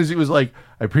 And Hennessy was like,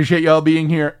 I appreciate y'all being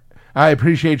here. I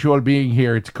appreciate you all being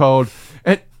here. It's cold.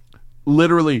 And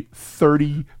literally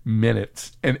 30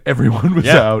 minutes and everyone was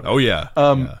out. Oh, yeah.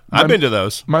 I've been to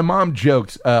those. My mom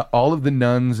jokes, all of the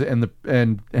nuns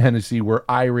and Hennessy were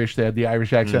Irish. They had the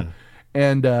Irish accent.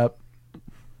 And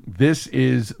this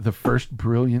is the first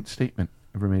brilliant statement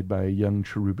ever made by a young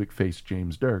cherubic-faced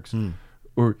James Dirks.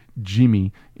 Or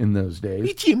Jimmy in those days.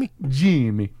 Hey,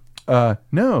 Jimmy.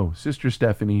 No, Sister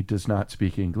Stephanie does not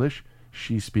speak English.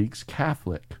 She speaks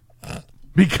Catholic.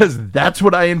 Because that's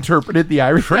what I interpreted the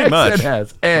Irish accent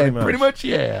as. And pretty much,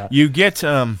 yeah. You get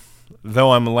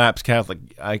though I'm a lapsed Catholic,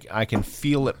 I can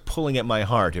feel it pulling at my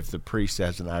heart if the priest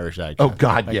has an Irish accent. Oh,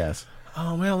 God, yes.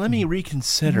 Oh, well, let me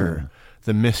reconsider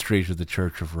the mysteries of the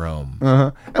Church of Rome.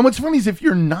 And what's funny is if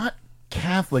you're not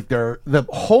Catholic, the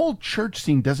whole church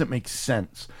scene doesn't make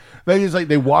sense. That is like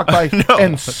they walk by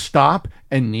and stop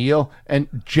and kneel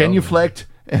and genuflect.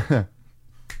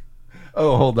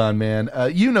 Oh, hold on, man.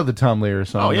 You know the Tom Lehrer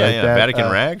song. Oh, yeah, right? yeah. That,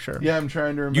 Vatican Rag, sure. Yeah, I'm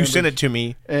trying to remember. You sent it to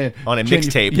me And on a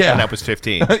mixtape when I was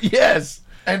 15. Yes.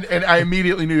 And I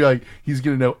immediately knew, like, he's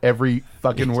going to know every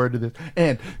fucking word of this.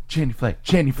 And genuflect.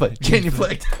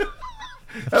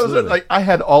 That was like, I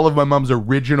had all of my mom's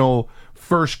original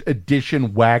first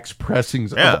edition wax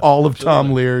pressings of all of Tom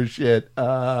Lehrer's shit.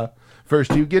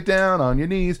 First you get down on your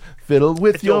knees, fiddle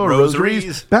with your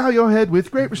rosaries, bow your head with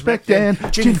great respect, and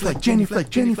genuflect.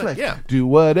 Yeah. Do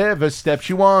whatever steps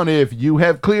you want if you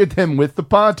have cleared them with the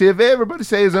pontiff. Everybody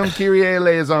says on Kyrie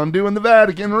eleison, doing the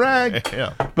Vatican rag.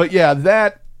 Yeah. But yeah,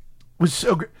 that was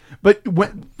so great. But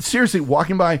seriously,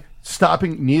 walking by,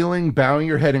 stopping, kneeling, bowing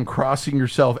your head, and crossing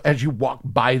yourself as you walk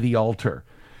by the altar.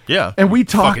 Yeah. And we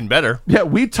talked fucking better. Yeah,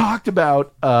 we talked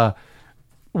about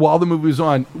while the movie was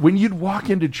on, when you'd walk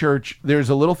into church, there's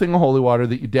a little thing of holy water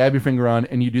that you dab your finger on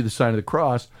and you do the sign of the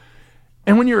cross.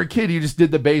 And when you were a kid, you just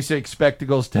did the basic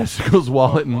spectacles, testicles,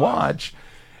 wallet, and watch.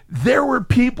 There were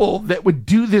people that would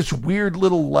do this weird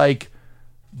little, like,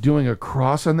 doing a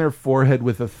cross on their forehead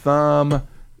with a thumb.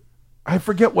 I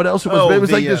forget what else it was, but it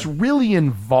was like this really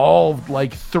involved,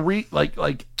 like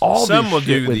all some this will shit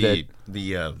do with it.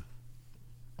 the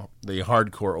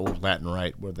hardcore old Latin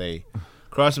rite where they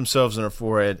cross themselves on their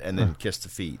forehead and then kiss the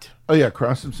feet. Oh yeah,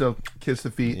 cross themselves, kiss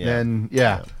the feet, and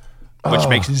then Which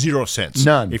makes zero sense.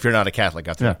 None. If you're not a Catholic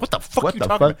out there. Yeah. What the fuck What are you the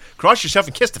talking fuck? about? Cross yourself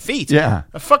and kiss the feet. Yeah.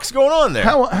 The fuck's going on there?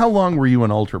 How long were you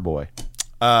an altar boy?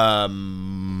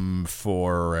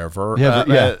 Forever.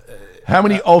 Yeah. How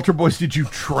many altar boys did you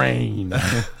train?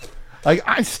 Like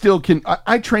I still can.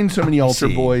 I trained so many altar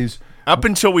boys up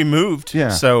until we moved. Yeah.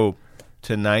 So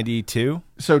to 92.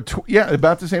 So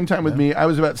about the same time with me. I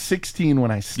was about 16 when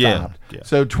I stopped. Yeah.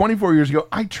 So 24 years ago,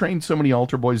 I trained so many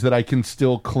altar boys that I can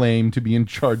still claim to be in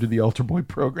charge of the altar boy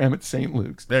program at St.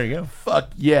 Luke's. There you go.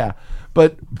 Fuck yeah.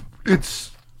 But it's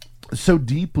so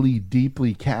deeply,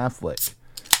 deeply Catholic.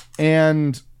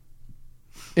 And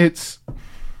it's...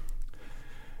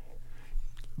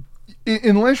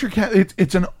 Unless you're Catholic,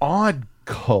 it's an odd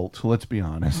cult, let's be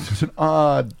honest. It's an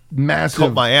odd, massive...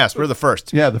 Cult my ass. We're the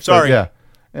first. Yeah, Sorry. Yeah,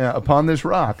 upon this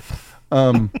rock.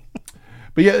 But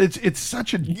yeah, it's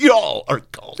such a... Y'all are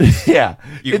cult. Yeah,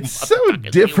 You it's so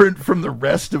different from the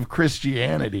rest of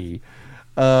Christianity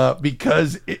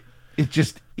because it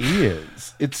just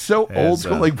is. It's so old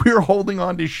school. Like we're holding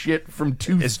on to shit from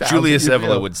 2000. As Julius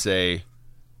Evola would say,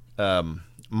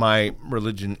 my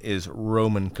religion is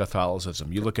Roman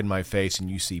Catholicism. You look in my face and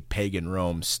you see pagan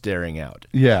Rome staring out.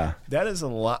 Yeah, that is a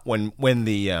lot. When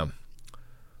the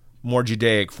more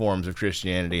Judaic forms of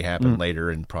Christianity happened later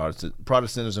in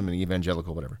Protestantism and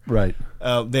evangelical, whatever. Right.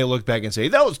 They look back and say,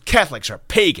 those Catholics are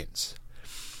pagans.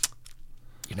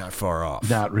 You're not far off.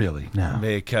 Not really, no.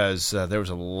 Because there was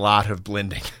a lot of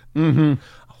blending. Mm-hmm.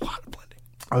 A lot of blending.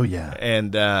 Oh, yeah.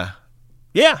 And,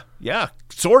 yeah,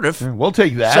 sort of. Yeah, we'll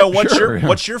take that. So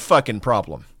what's your fucking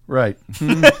problem? Right.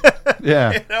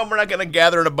 Yeah. We're not going to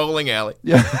gather in a bowling alley.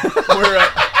 Yeah. We're,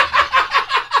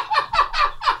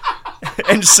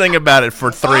 and sing about it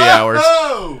for 3 hours.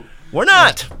 Oh! We're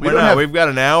not. We've got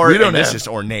an hour, and this is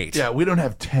ornate. Yeah, we don't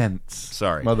have tents.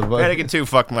 Sorry. Motherfucker. Vatican II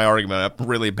fucked my argument up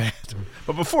really bad.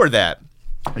 But before that,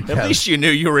 at least you knew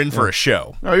you were in for a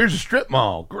show. Oh, here's a strip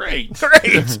mall. Great.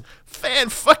 Great.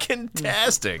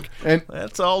 Fan-fucking-tastic. And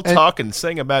let's all talk and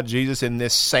sing about Jesus in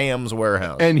this Sam's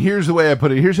warehouse. And here's the way I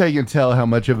put it. Here's how you can tell how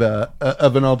much of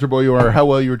an altar boy you are, or how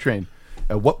well you were trained.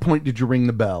 At what point did you ring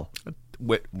the bell?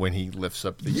 When he lifts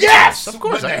up the... Yes! Of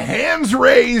course. When the hands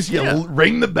raised, you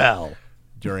ring the bell.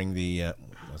 During the...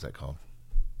 what's that called?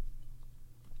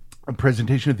 A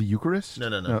presentation of the Eucharist?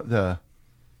 No.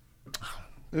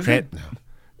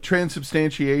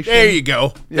 Transubstantiation. There you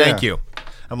go. Yeah. Thank you.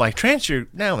 I'm like,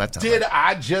 no, that's not Did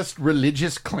I just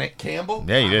religious Campbell?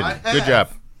 Yeah, you did. Good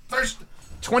job. First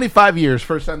 25 years,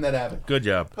 first time that happened. Good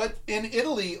job. But in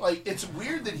Italy, like, it's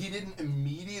weird that he didn't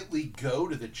immediately go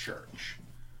to the church.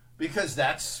 Because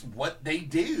that's what they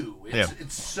do.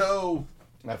 It's so...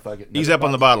 I fuck it. He's up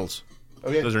on the bottles.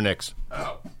 Okay. Those are Nick's.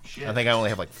 Oh, shit. I think I only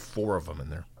have like 4 of them in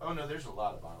there. Oh, no, there's a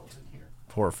lot of bottles in here.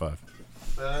 4 or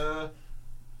 5.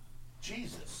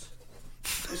 Jesus.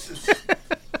 This is...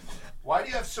 Why do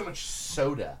you have so much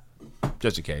soda?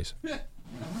 Just in case. Yeah.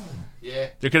 There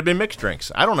could have been mixed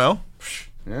drinks. I don't know.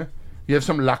 Yeah. You have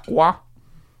some La Croix?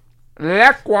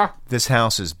 L'Aqua. This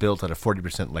house is built out of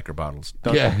 40% liquor bottles.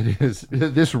 Yeah, it is.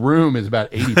 This room is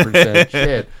about 80%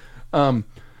 shit.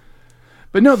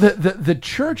 But no, the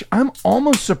church, I'm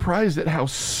almost surprised at how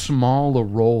small a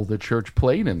role the church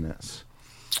played in this.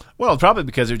 Well, probably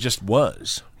because it just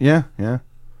was. Yeah, yeah.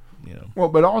 You know. Well,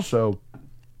 but also,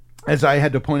 as I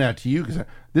had to point out to you, because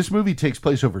this movie takes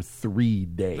place over 3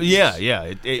 days. Yeah,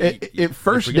 yeah.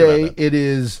 First day, it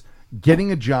is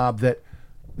getting a job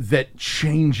that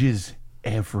changes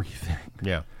everything.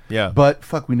 Yeah, yeah. But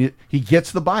fuck, he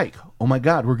gets the bike. Oh my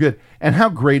God, we're good. And how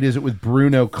great is it with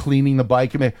Bruno cleaning the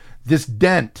bike? This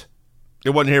dent.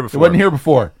 It wasn't here before. It wasn't here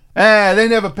before. They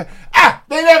never pay.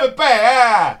 They never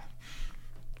pay.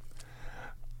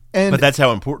 But that's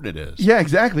how important it is. Yeah,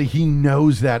 exactly. He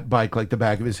knows that bike like the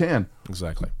back of his hand.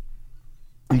 Exactly.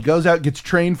 He goes out, gets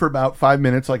trained for about 5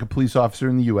 minutes like a police officer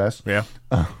in the U.S. Yeah,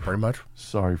 pretty much.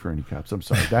 Sorry for any cops. I'm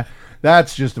sorry.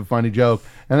 That's just a funny joke.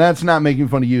 And that's not making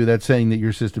fun of you. That's saying that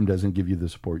your system doesn't give you the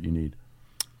support you need.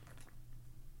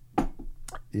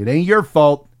 It ain't your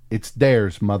fault. It's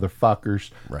theirs,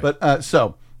 motherfuckers. Right. But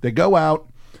so they go out.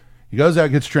 He goes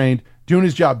out, gets trained, doing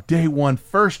his job. Day one,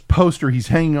 first poster, he's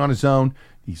hanging on his own.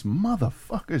 These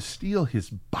motherfuckers steal his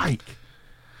bike.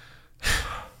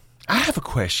 I have a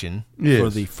question for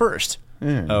the first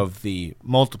of the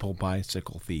multiple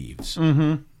bicycle thieves.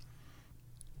 Mm-hmm.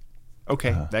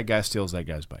 Okay, that guy steals that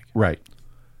guy's bike. Right.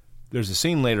 There's a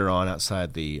scene later on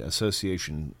outside the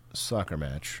association soccer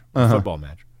match, football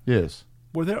match, Yes.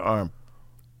 where there are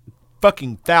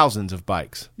fucking thousands of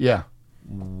bikes. Yeah.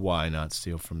 Why not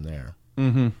steal from there?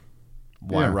 Mm-hmm.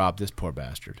 Why Yeah. rob this poor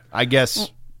bastard? I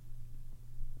guess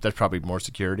that's probably more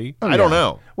security. Oh, I don't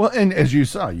know. Well, and as you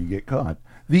saw, you get caught.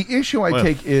 The issue I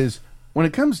take is when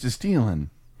it comes to stealing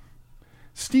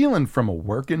from a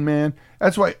working man.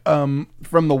 That's why from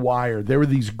The Wire, there were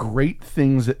these great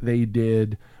things that they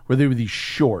did where there were these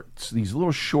shorts, these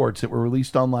little shorts that were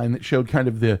released online that showed kind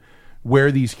of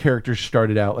where these characters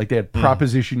started out. Like they had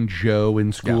Proposition Joe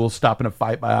in school stopping a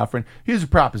fight by offering, here's a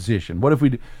proposition. What if we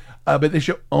do? But they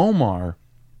show Omar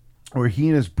where he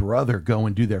and his brother go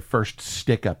and do their first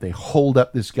stick up. They hold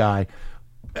up this guy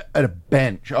at a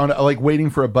bench on like waiting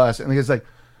for a bus, and the guy's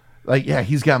like, yeah,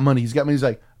 he's got money. He's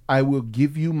like, I will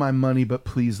give you my money, but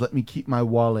please let me keep my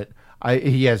wallet.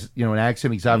 He has, an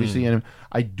accent. He's obviously in him.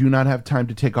 I do not have time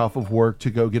to take off of work to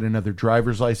go get another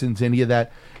driver's license, any of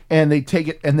that. And they take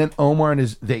it, and then Omar and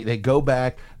they go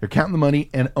back. They're counting the money,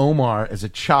 and Omar, as a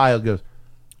child, goes,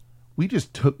 "We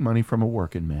just took money from a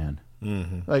working man."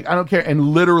 Mm-hmm. Like, I don't care, and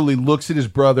literally looks at his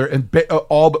brother and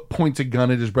all but points a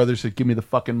gun at his brother, says, "Give me the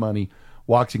fucking money."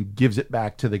 Walks and gives it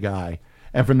back to the guy.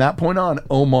 And from that point on,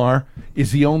 Omar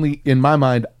is the only, in my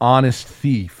mind, honest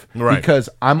thief. Right. Because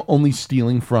I'm only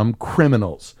stealing from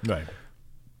criminals. Right.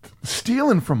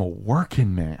 Stealing from a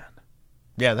working man.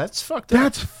 Yeah, that's fucked up.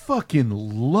 That's fucking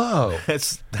low.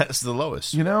 That's the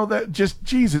lowest. That just,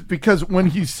 Jesus, because when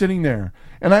he's sitting there,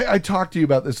 and I talked to you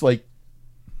about this, like,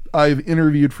 I've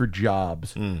interviewed for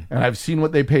jobs, and I've seen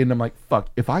what they paid, and I'm like, fuck,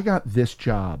 if I got this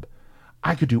job,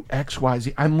 I could do X, Y,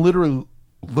 Z. I'm literally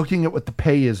looking at what the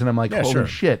pay is, and I'm like, holy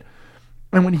shit.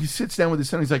 And when he sits down with his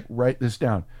son, he's like, write this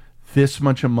down. This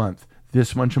much a month,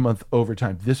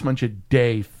 overtime, this much a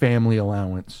day family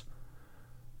allowance.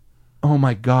 Oh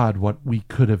my God, what we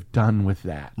could have done with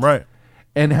that. Right.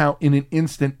 And how in an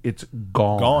instant it's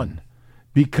gone. Gone.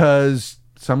 Because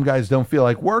some guys don't feel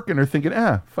like working or thinking,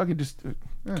 fucking just...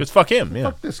 Just fuck him, yeah.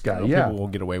 Fuck this guy, yeah. People will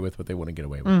get away with what they want to get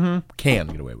away with. Can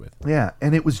get away with. Yeah,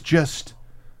 and it was just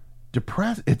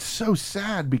depressed. It's so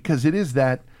sad because it is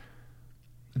that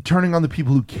turning on the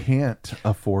people who can't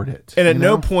afford it. And at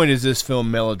no point is this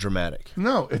film melodramatic.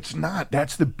 No, it's not.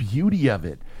 That's the beauty of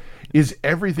it, is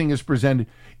everything is presented,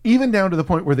 even down to the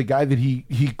point where the guy that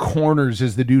he corners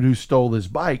is the dude who stole his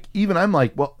bike. Even I'm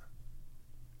like, well,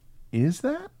 is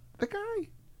that the guy?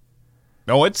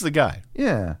 No, it's the guy.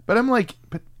 Yeah, but I'm like,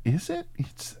 but is it?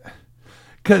 It's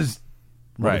because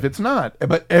what if it's not?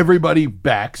 But everybody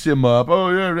backs him up. Oh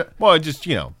yeah. Well, it just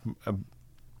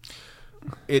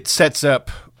it sets up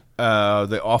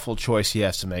the awful choice he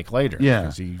has to make later. Yeah,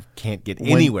 because he can't get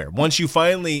anywhere. Once you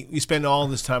spend all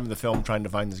this time in the film trying to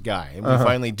find this guy, and we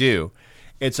finally do.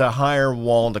 It's a higher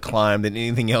wall to climb than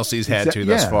anything else he's had to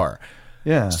thus far.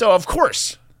 Yeah. So of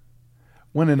course,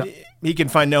 he can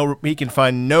find no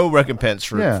recompense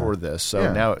for this.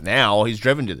 So now he's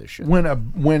driven to this shit.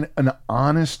 When an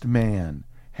honest man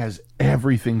has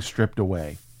everything stripped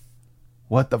away,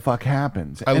 what the fuck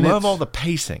happens? I love all the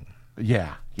pacing.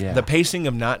 Yeah. The pacing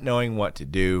of not knowing what to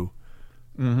do,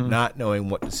 not knowing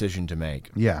what decision to make.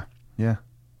 Yeah.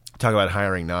 Talk about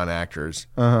hiring non-actors.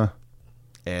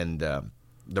 And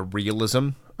the realism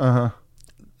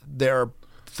there are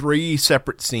 3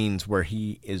 separate scenes where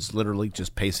he is literally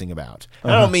just pacing about.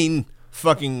 I don't mean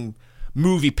fucking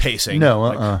movie pacing. No,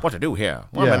 like, what to do here?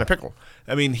 Well, I'm in a pickle.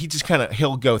 I mean, he just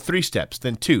he'll go 3 steps,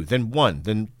 then 2, then 1,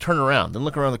 then turn around, then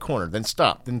look around the corner, then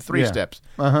stop, then 3 steps.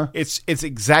 It's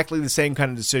exactly the same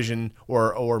kind of decision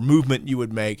or movement you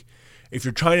would make if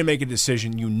you're trying to make a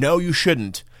decision you know you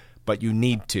shouldn't, but you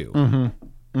need to.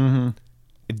 And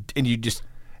you just...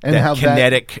 And that how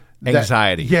kinetic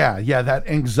anxiety. That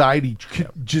anxiety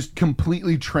just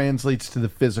completely translates to the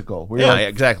physical. Where you're like,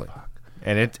 exactly.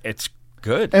 And it's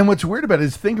good. And what's weird about it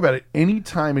is, think about it. Any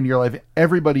time in your life,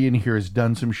 everybody in here has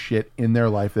done some shit in their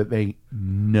life that they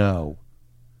know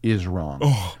is wrong.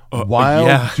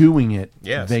 While doing it,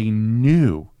 they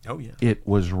knew it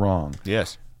was wrong.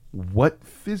 Yes. What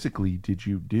physically did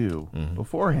you do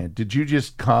beforehand? Did you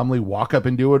just calmly walk up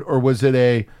and do it, or was it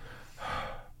a...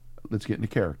 Let's get into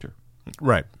character.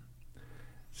 Right.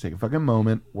 Let's take a fucking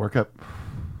moment. Work up.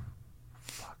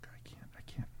 Fuck. I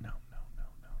can't. No.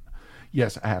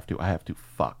 Yes, I have to.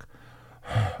 Fuck.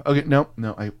 Okay. No.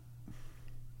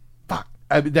 Fuck.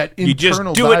 That you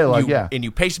internal just do dialogue. It, and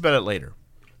you pace about it later.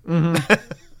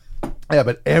 Yeah,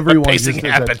 but everyone pacing just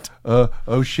happened.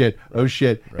 Oh shit.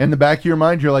 Right. In the back of your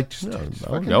mind, you're like, just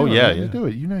fucking do it. Do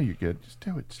it. You know you're good. Just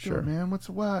do it. Do it, man. What's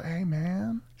what? Hey,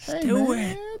 man. Hey, do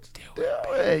man. it. Do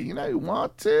it. You know you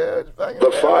want to.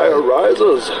 The fire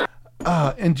rises.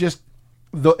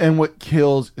 And what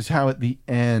kills is how at the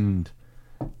end,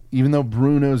 even though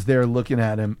Bruno's there looking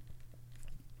at him,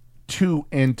 to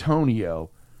Antonio,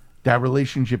 that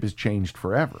relationship has changed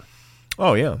forever.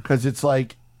 Oh yeah, because it's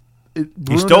like.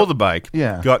 He stole the bike.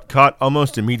 Yeah. Got caught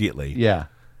almost immediately. Yeah.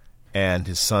 And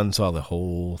his son saw the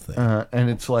whole thing. And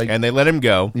it's like... And they let him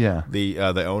go. Yeah. The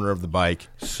owner of the bike.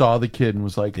 Saw the kid and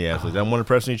was like... Yeah, so don't want to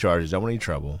press any charges. Don't want any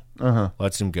trouble.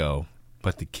 Lets him go.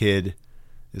 But the kid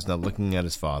is not looking at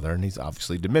his father, and he's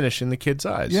obviously diminished in the kid's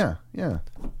eyes. Yeah.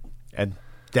 And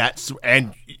that's...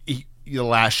 And the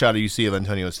last shot you see of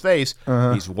Antonio's face,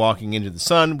 he's walking into the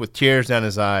sun with tears down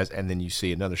his eyes, and then you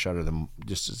see another shot of them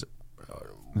just as...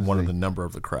 one of the number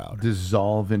of the crowd.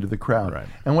 Dissolve into the crowd. Right.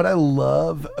 And what I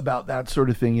love about that sort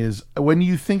of thing is when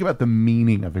you think about the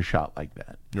meaning of a shot like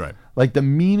that. Right. Like the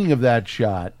meaning of that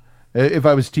shot, if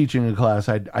I was teaching a class,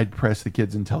 I'd press the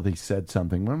kids until they said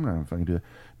something. Well, I'm not fucking do that.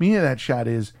 Meaning of that shot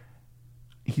is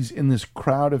he's in this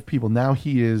crowd of people. Now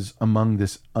he is among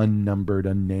this unnumbered,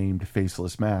 unnamed,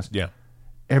 faceless mass. Yeah.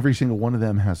 Every single one of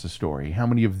them has a story. How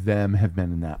many of them have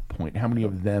been in that point? How many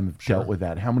of them have dealt with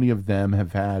that? How many of them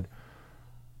have had...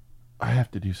 I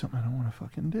have to do something I don't want to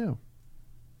fucking do.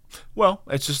 Well,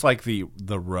 it's just like the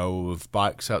row of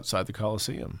bikes outside the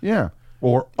Coliseum. Yeah.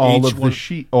 Or all of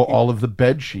the all of the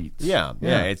bed sheets. Yeah,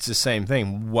 it's the same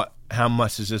thing. How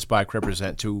much does this bike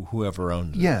represent to whoever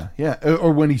owns it? Yeah.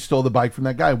 Or when he stole the bike from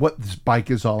that guy, this bike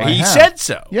is all I have. He said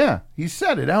so. Yeah, he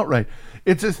said it outright.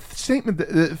 It's a statement.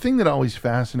 The thing that always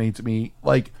fascinates me,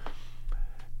 like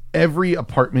every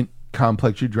apartment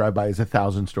complex you drive by is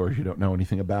 1,000 stores you don't know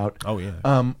anything about. Oh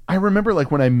yeah. I remember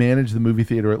like when I managed the movie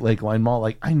theater at Lakeline Mall,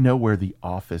 like I know where the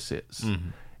office is,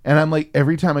 and I'm like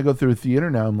every time I go through a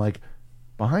theater now, I'm like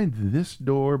behind this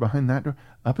door, behind that door,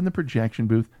 up in the projection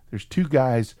booth. There's 2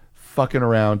 guys fucking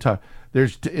around.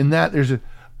 There's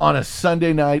on a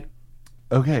Sunday night.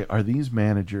 Okay, are these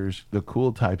managers the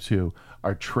cool types who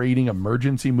are trading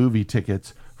emergency movie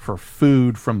tickets for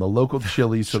food from the local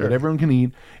Chili's so that everyone can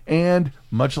eat? And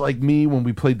much like me when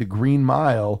we played the Green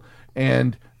Mile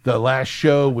and the last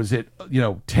show was at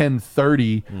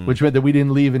 10:30, which meant that we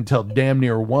didn't leave until damn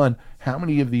near 1. How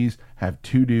many of these have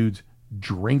 2 dudes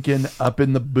drinking up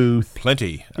in the booth?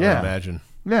 Plenty, I would imagine.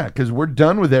 Yeah, because we're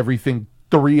done with everything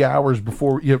 3 hours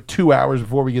before, 2 hours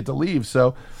before we get to leave.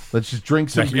 So let's just drink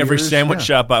some beers. Every sandwich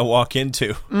shop I walk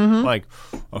into, like,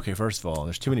 okay, first of all,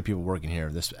 there's too many people working here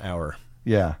this hour.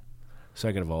 Yeah.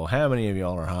 Second of all, how many of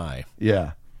y'all are high?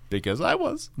 Yeah. Because I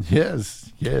was.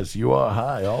 Yes, you are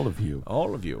high, all of you.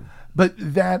 All of you. But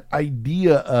that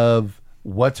idea of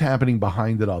what's happening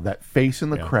behind it all, that face in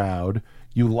the crowd,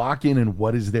 you lock in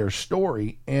what is their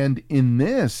story. And in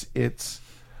this, it's,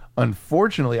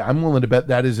 unfortunately, I'm willing to bet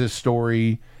that is a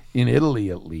story in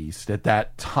Italy, at least, at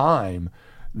that time,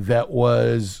 that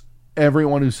was,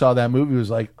 everyone who saw that movie was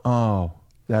like, oh,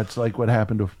 that's like what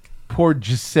happened to poor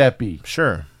Giuseppe.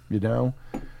 Sure.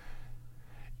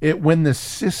 When the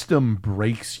system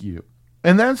breaks you.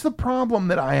 And that's the problem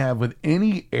that I have with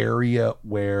any area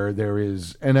where there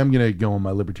is, and I'm going to go on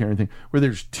my libertarian thing, where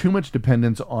there's too much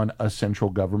dependence on a central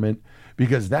government,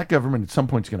 because that government at some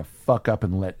point is going to fuck up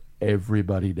and let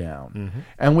everybody down.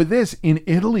 And with this, in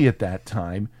Italy at that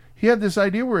time, he had this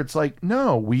idea where it's like,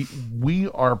 no, we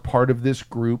are part of this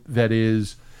group that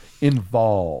is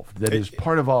involved, that is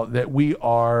part of all that we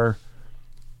are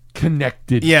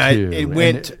connected to. It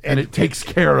went and it takes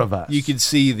care of us. You could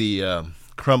see the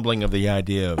crumbling of the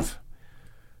idea of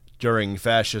during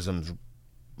fascism's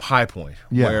high point,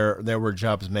 where there were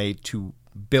jobs made to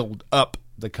build up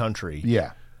the country.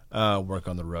 Yeah. Work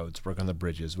on the roads, work on the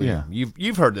bridges.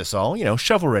 You've heard this all,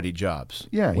 shovel-ready jobs.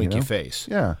 Yeah, winky face.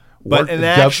 Yeah, but an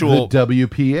actual the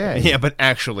WPA. Yeah, but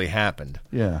actually happened.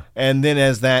 Yeah, and then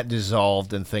as that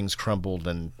dissolved and things crumbled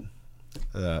and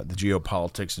the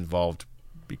geopolitics involved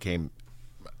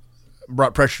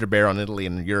brought pressure to bear on Italy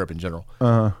and Europe in general.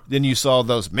 Then you saw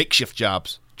those makeshift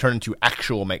jobs turn into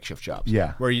actual makeshift jobs.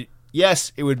 Yeah, where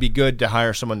yes, it would be good to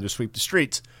hire someone to sweep the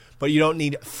streets, but you don't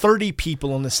need 30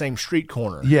 people on the same street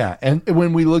corner. Yeah, and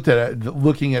when we looked at it,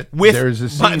 there's a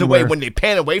scene by the way, when they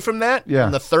pan away from that,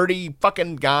 and the 30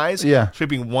 fucking guys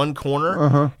sweeping one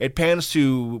corner, it pans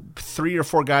to 3 or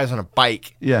 4 guys on a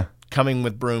bike coming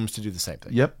with brooms to do the same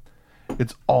thing. Yep,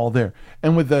 it's all there.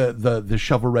 And with the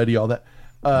shovel ready, all that.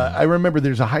 I remember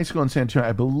there's a high school in San Antonio,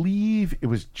 I believe it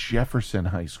was Jefferson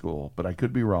High School, but I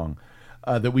could be wrong,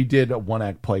 that we did a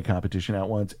one-act play competition at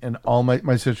once, and all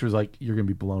my sister was like, you're going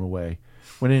to be blown away.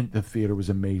 Went in, the theater was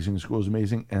amazing, the school was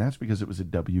amazing, and that's because it was a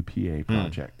WPA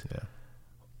project. Yeah.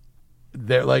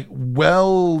 They're like,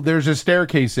 well, there's a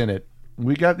staircase in it.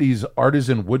 We got these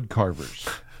artisan wood carvers,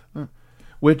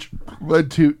 which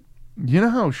led to, you know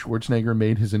how Schwarzenegger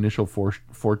made his initial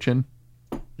fortune?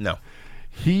 No.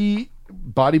 He,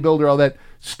 bodybuilder, all that,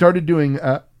 started doing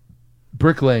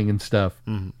bricklaying and stuff,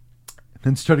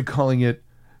 then started calling it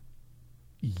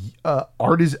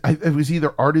artisan. It was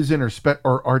either artisan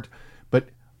or art, but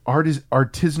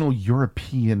artisanal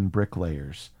European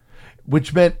bricklayers,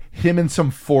 which meant him and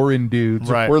some foreign dudes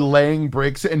were laying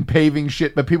bricks and paving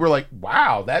shit. But people were like,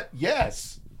 "Wow,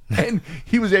 yes," and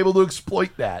he was able to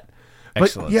exploit that.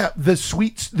 Excellent. But yeah, the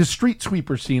street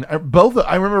sweeper scene. I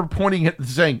remember pointing at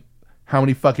saying, how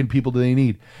many fucking people do they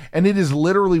need? And it is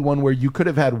literally one where you could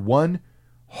have had one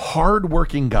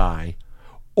hard-working guy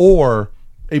or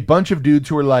a bunch of dudes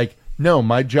who are like, no,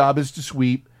 my job is to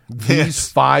sweep these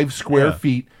 5 square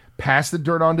feet, pass the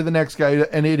dirt on to the next guy,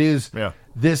 and it is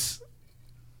this,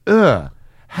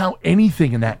 how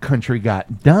anything in that country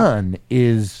got done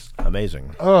is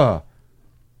amazing.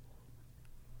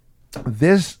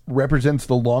 This represents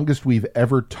the longest we've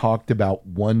ever talked about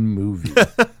one movie.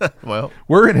 Well,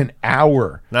 we're in an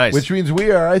hour. Nice. Which means we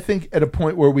are, I think, at a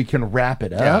point where we can wrap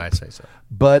it up. Yeah, I'd say so.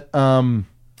 But,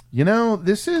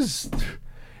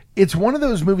 it's one of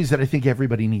those movies that I think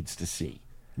everybody needs to see.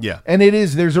 Yeah. And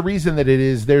there's a reason that it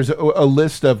is. There's a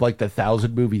list of like the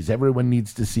 1,000 movies everyone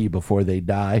needs to see before they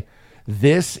die.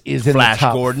 This is in Flash the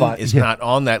top Gordon 5. is not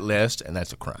on that list, and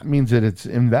that's a crime. It means that it's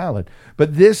invalid.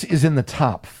 But this is in the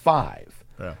top 5.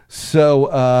 Yeah. So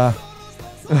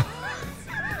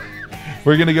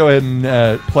we're going to go ahead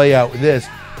and play out with this.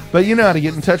 But you know how to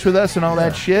get in touch with us and all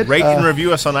that shit. Rate and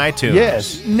review us on iTunes.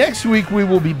 Yes. Next week we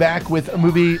will be back with a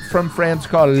movie from France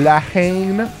called La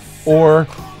Haine, or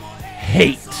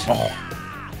Hate.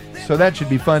 So that should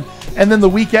be fun. And then the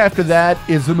week after that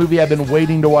is the movie I've been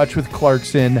waiting to watch with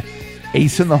Clarkson,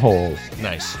 Ace in the Hole.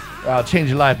 Nice. I'll change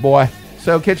your life, boy.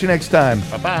 So catch you next time.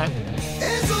 Bye-bye.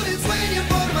 Es un ensueño en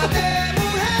forma de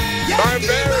mujer.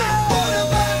 Yankee una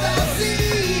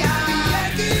fantasía.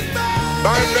 Yankee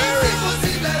es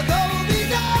imposible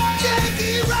dominar.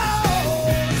 Yankee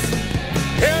Rose.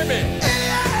 Hear me.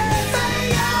 Ella es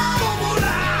bella como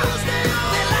la luz de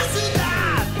la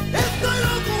ciudad. Estoy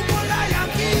loco por la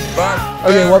Yankee Rose.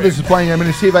 Okay, while this is playing, I'm going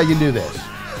to see if I can do this.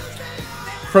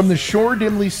 From the shore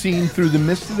dimly seen through the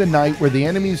mist of the night, where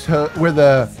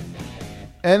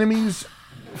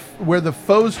the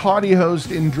foe's haughty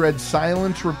host in dread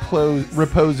silence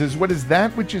reposes, what is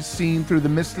that which is seen through the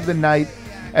mist of the night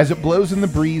as it blows in the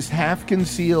breeze, half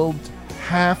concealed,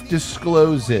 half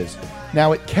discloses?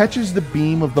 Now it catches the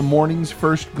beam of the morning's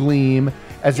first gleam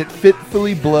as it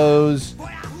fitfully blows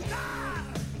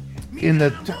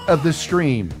of the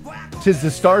stream. 'Tis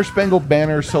the star-spangled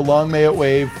banner, so long may it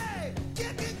wave.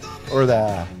 Or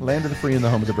the land of the free and the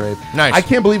home of the brave. Nice. I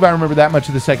can't believe I remember that much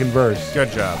of the second verse.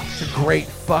 Good job. It's a great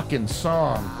fucking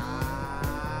song.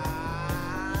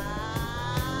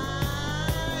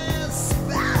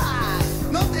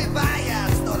 No te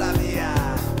vayas todavía.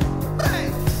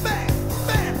 Ven,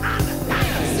 anda,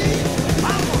 sí.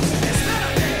 Vamos,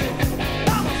 espérate.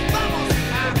 Vamos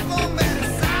a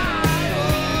conversar.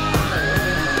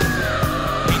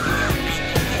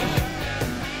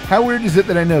 How weird is it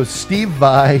that I know Steve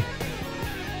Vai,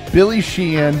 Billy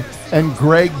Sheehan, and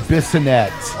Greg Bissonette?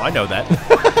 Oh, I know that.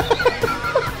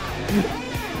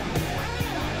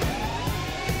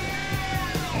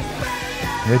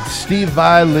 Had Steve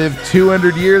Vai lived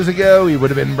 200 years ago, he would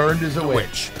have been burned as a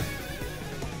witch.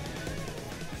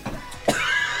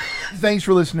 Thanks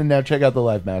for listening. Now check out the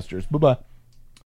Live Masters. Bye-bye.